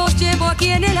y los llevo aquí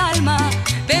en el alma.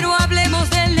 Pero hablemos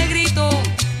del negrito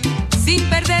sin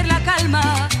perder la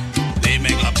calma. Dime,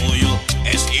 capullo,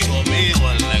 ¿es hijo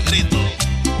mío el negrito?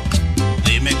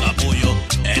 Dime, capullo,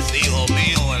 ¿es hijo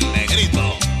mío el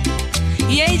negrito?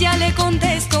 Y ella le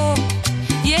contestó,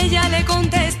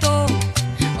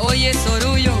 oye,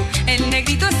 Sorullo, el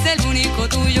negrito es el único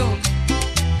tuyo.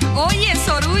 Oye,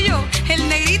 Sorullo, el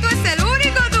negrito es el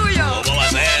único tuyo. ¿Cómo va a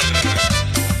ser?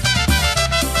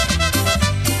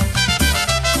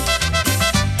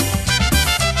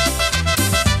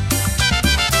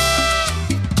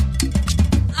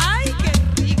 Ay,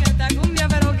 qué rica esta cumbia,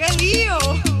 pero qué lío.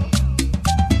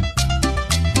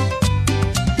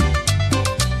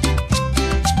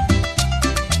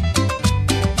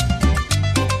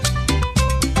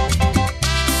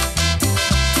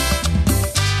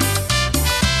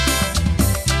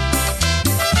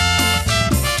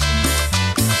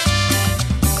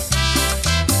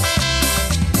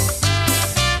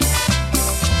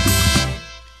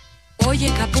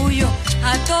 Oye, capullo,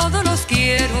 a todos los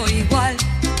quiero igual.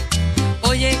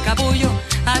 Oye, capullo,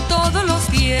 a todos los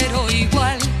quiero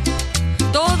igual.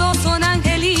 Todos son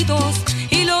angelitos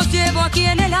y los llevo aquí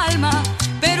en el alma.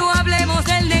 Pero hablemos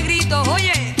del negrito,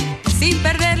 oye, sin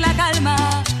perder la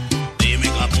calma. Dime,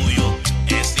 capullo,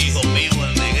 ¿es hijo mío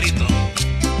el negrito?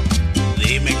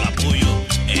 Dime, capullo,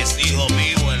 ¿es hijo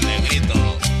mío el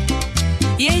negrito?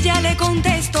 Y ella le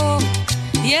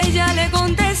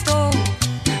contestó,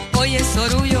 oye,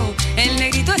 Sorullo, el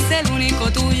negrito es el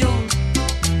único tuyo.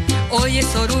 Oye,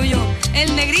 Sorullo,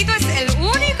 el negrito es el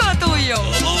único tuyo.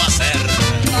 ¿Cómo va a ser?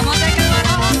 ¿Cómo te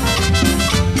quedará?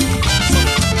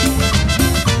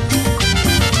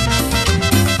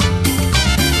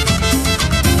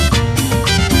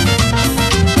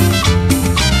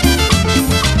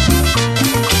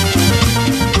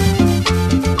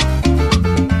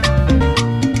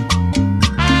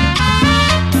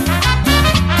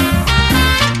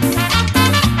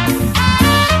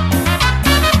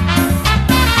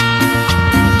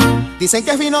 Dicen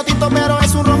que es vino tinto, pero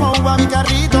es un rojo uva mi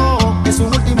carrito, es un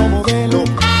último modelo.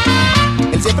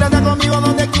 Él siempre anda conmigo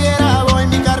donde quiera, voy en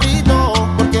mi carrito,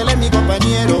 porque él es mi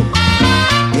compañero.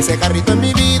 Ese carrito es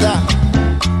mi vida,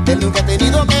 él nunca ha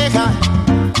tenido queja.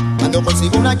 Cuando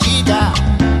consigo una chica,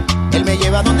 él me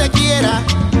lleva donde quiera.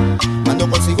 Cuando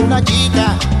consigo una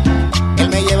chica, él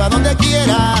me lleva donde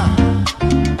quiera.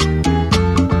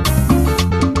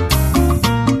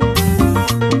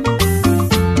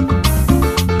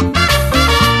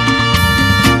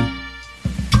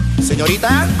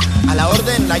 Señorita, a la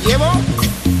orden, ¿la llevo?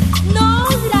 No,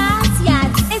 gracias.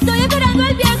 Estoy esperando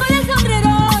al viejo del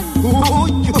sombrerón.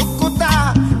 ¡Uy,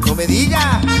 Yucuta! No me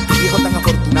diga, qué viejo tan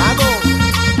afortunado.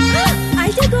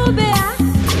 Ahí llegó, vea.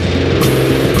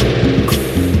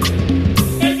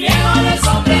 El viejo del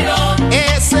sombrerón,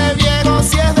 Ese viejo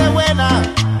sí es de buena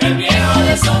el viejo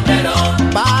del sombrerón,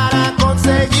 para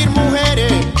conseguir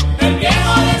mujeres. el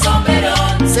viejo del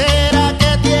sombrerón, ¿Será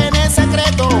que tiene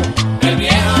secreto? el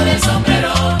viejo del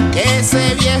sombrerón.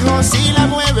 Ese viejo sí la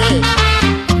mueve.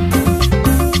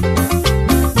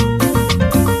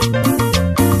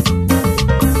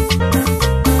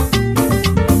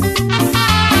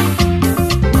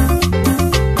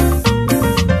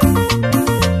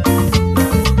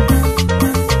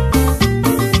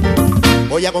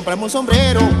 Voy a comprarme un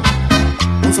sombrero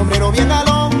bien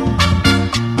galón,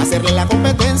 hacerle la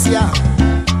competencia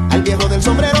al viejo del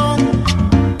sombrerón.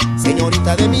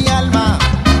 Señorita de mi alma,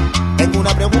 tengo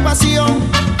una preocupación,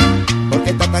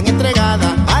 porque está tan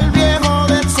entregada al viejo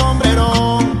del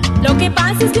sombrerón. Lo que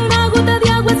pasa es que una gota de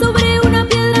agua sobre una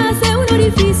piedra hace un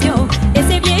orificio.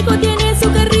 Ese viejo tiene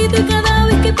su carrito y cada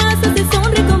vez que pasa se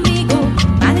sonríe conmigo.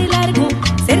 Va de largo,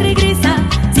 se regresa.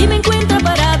 Si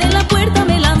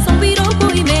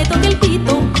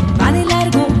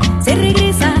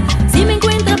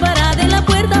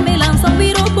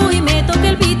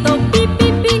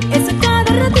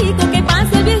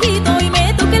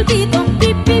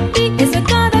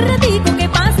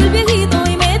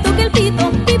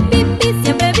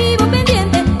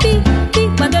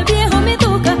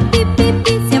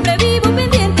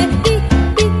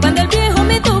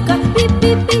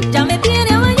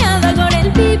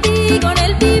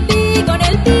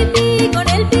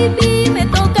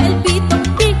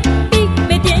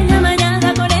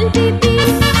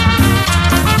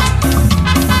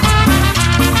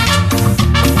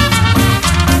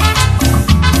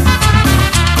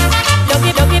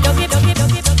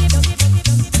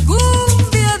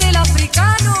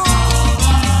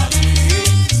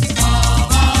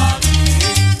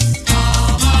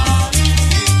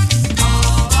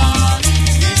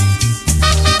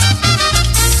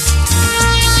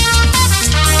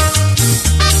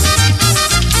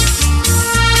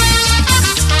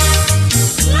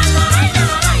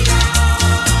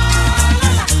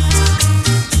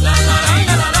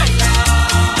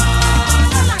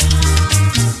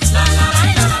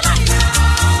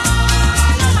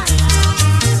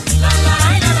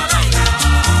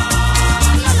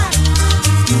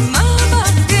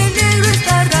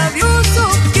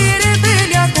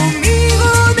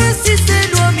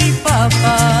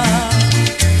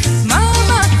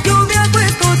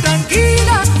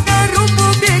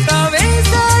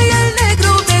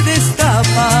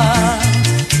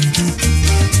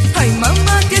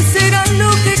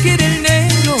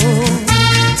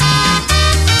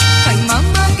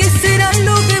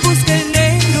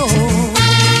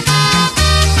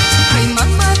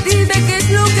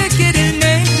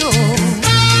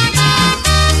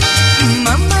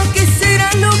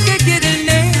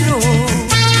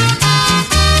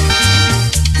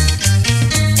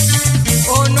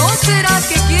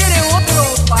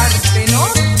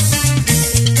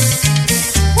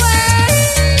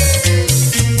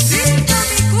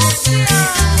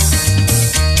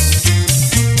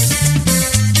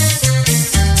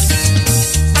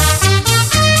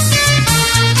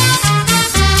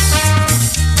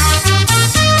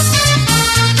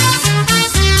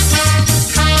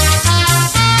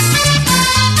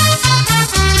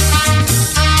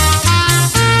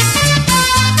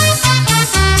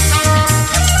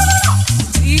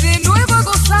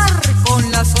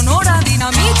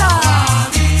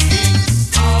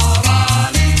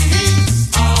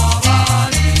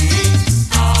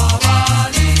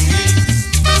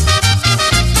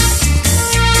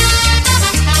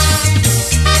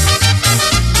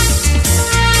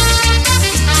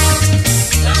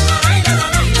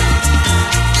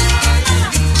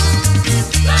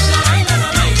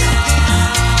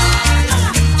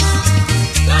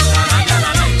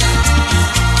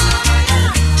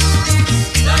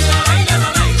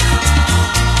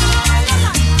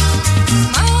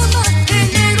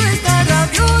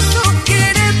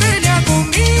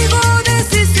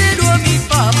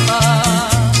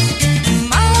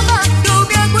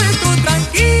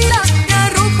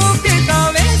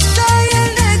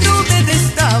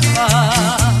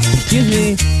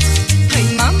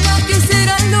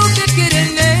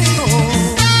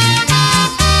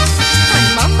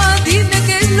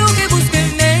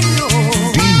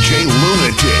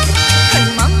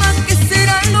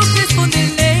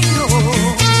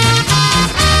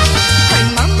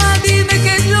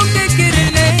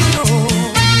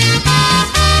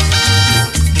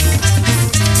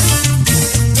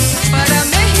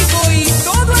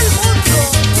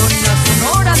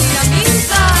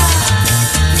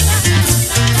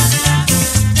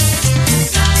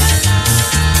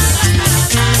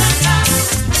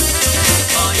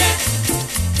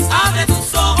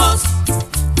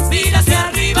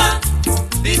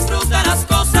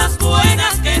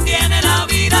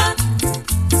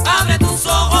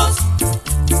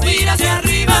mira hacia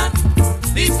arriba,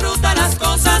 disfruta las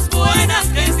cosas buenas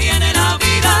que tiene la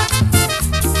vida.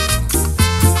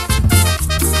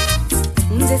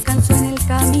 Un descanso en el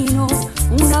camino,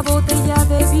 una botella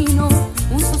de vino,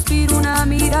 un suspiro, una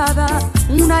mirada,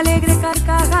 una alegre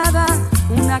carcajada,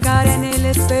 una cara en el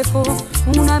espejo,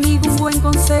 un amigo, un buen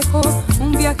consejo,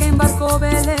 un viaje en barco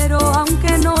velero,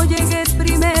 aunque no llegues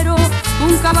primero,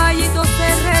 un caballito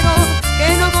cerrero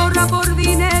que no borra por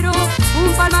dinero,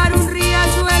 un palmar, un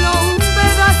riachuelo, un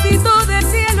pedacito de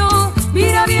cielo.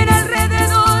 Mira bien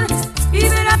alrededor y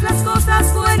verás las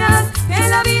cosas buenas, que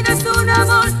la vida es un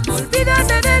amor,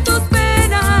 olvídate de tus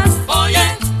penas.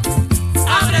 Oye,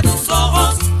 abre tus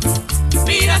ojos,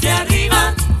 mira hacia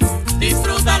arriba,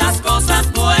 disfruta las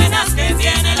cosas buenas que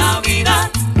tiene la vida.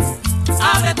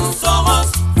 Abre tus ojos,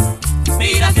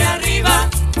 mira hacia arriba,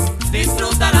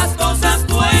 disfruta las cosas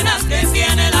buenas que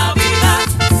tiene la vida.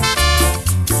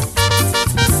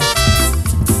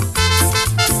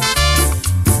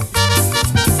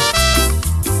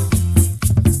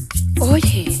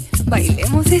 Oye,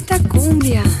 bailemos esta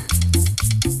cumbia.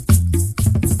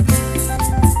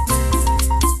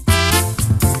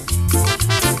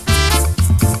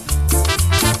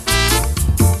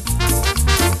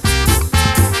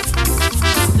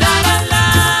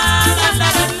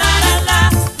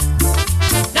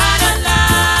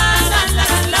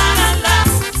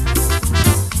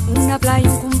 Una playa,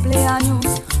 un cumpleaños,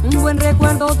 un buen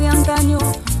recuerdo de antaño,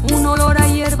 un olor a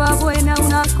hierba buena,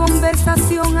 una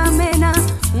conversación amena,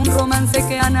 un romance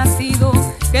que ha nacido,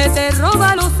 que te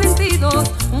roba los sentidos,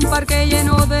 un parque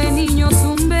lleno de niños,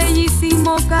 un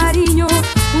bellísimo cariño,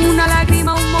 una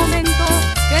lágrima, un momento,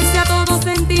 que sea todo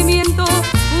sentimiento,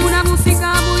 una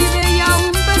música muy bella,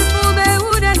 un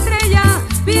perfume, una estrella.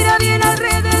 Mira bien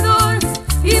alrededor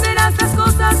y verás las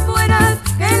cosas buenas,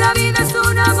 que la vida es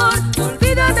un amor,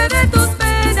 olvídate de tus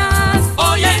penas.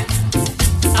 Oye,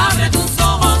 abre tus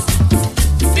ojos,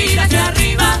 mira hacia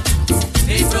arriba,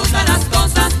 disfruta las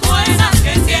cosas buenas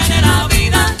que tiene la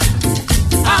vida.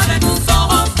 Abre tus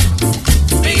ojos,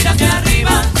 mira hacia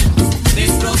arriba,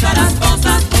 disfruta las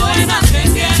cosas buenas que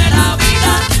tiene la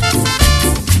vida.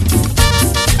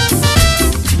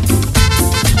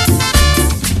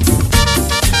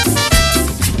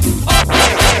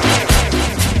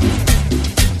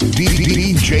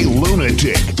 DJ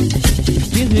Lunatic.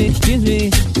 Excuse me.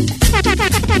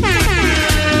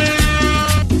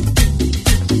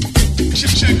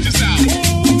 Check this out.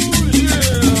 Oh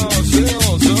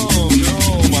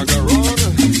yeah, macaron,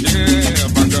 yeah,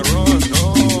 macaron,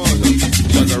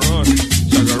 chacarón.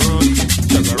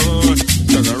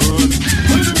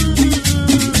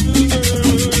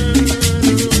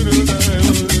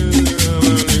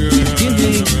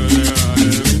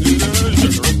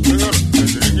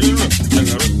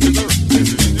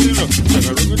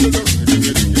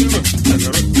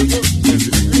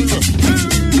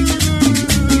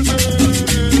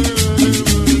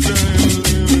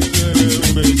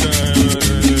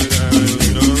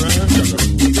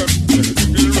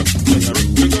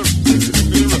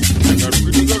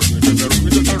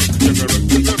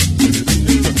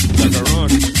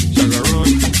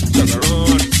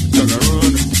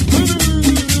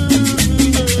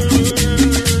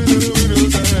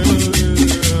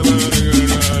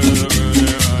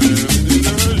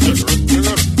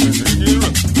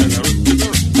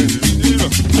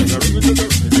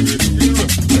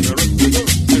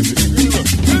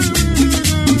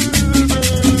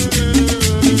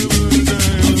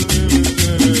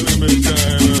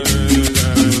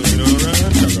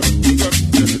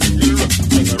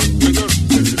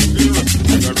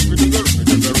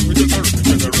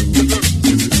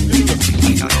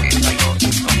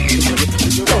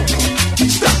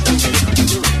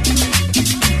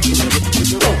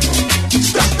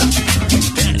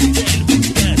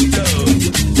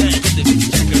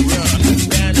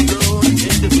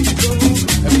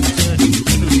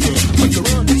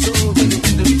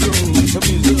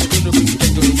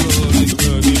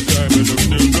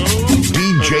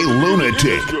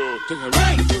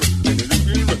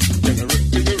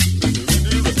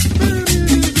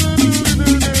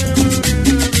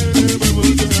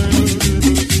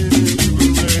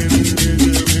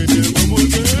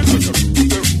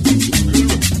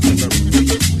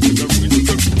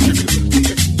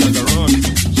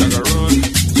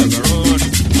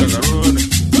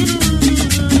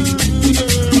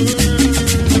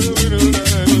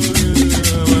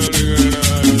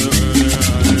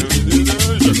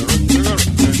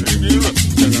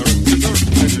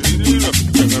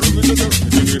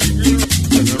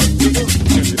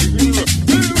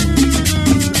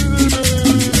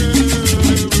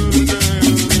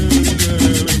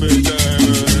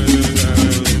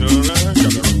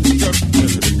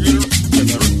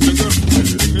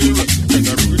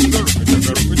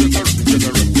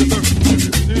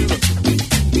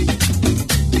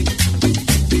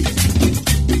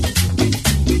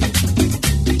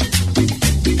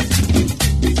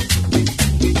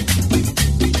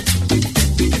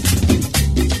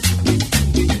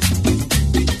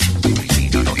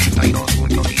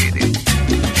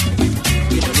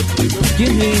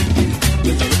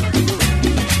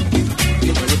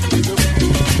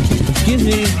 Excuse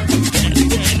me.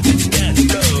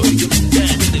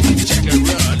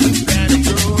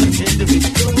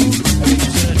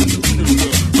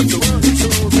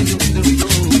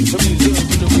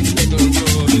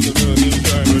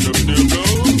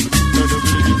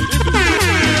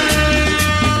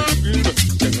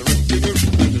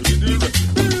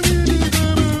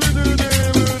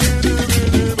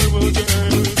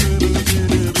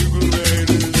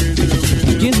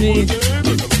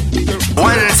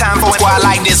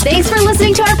 Thanks for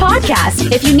listening to our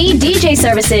podcast. If you need DJ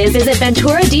services, visit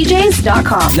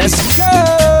VenturaDJs.com. Let's go!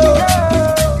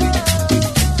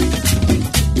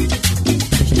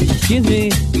 Excuse me.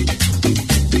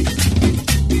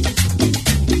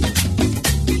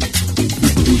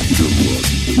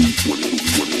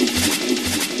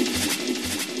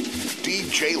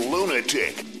 DJ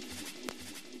Lunatic.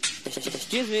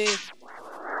 Excuse me.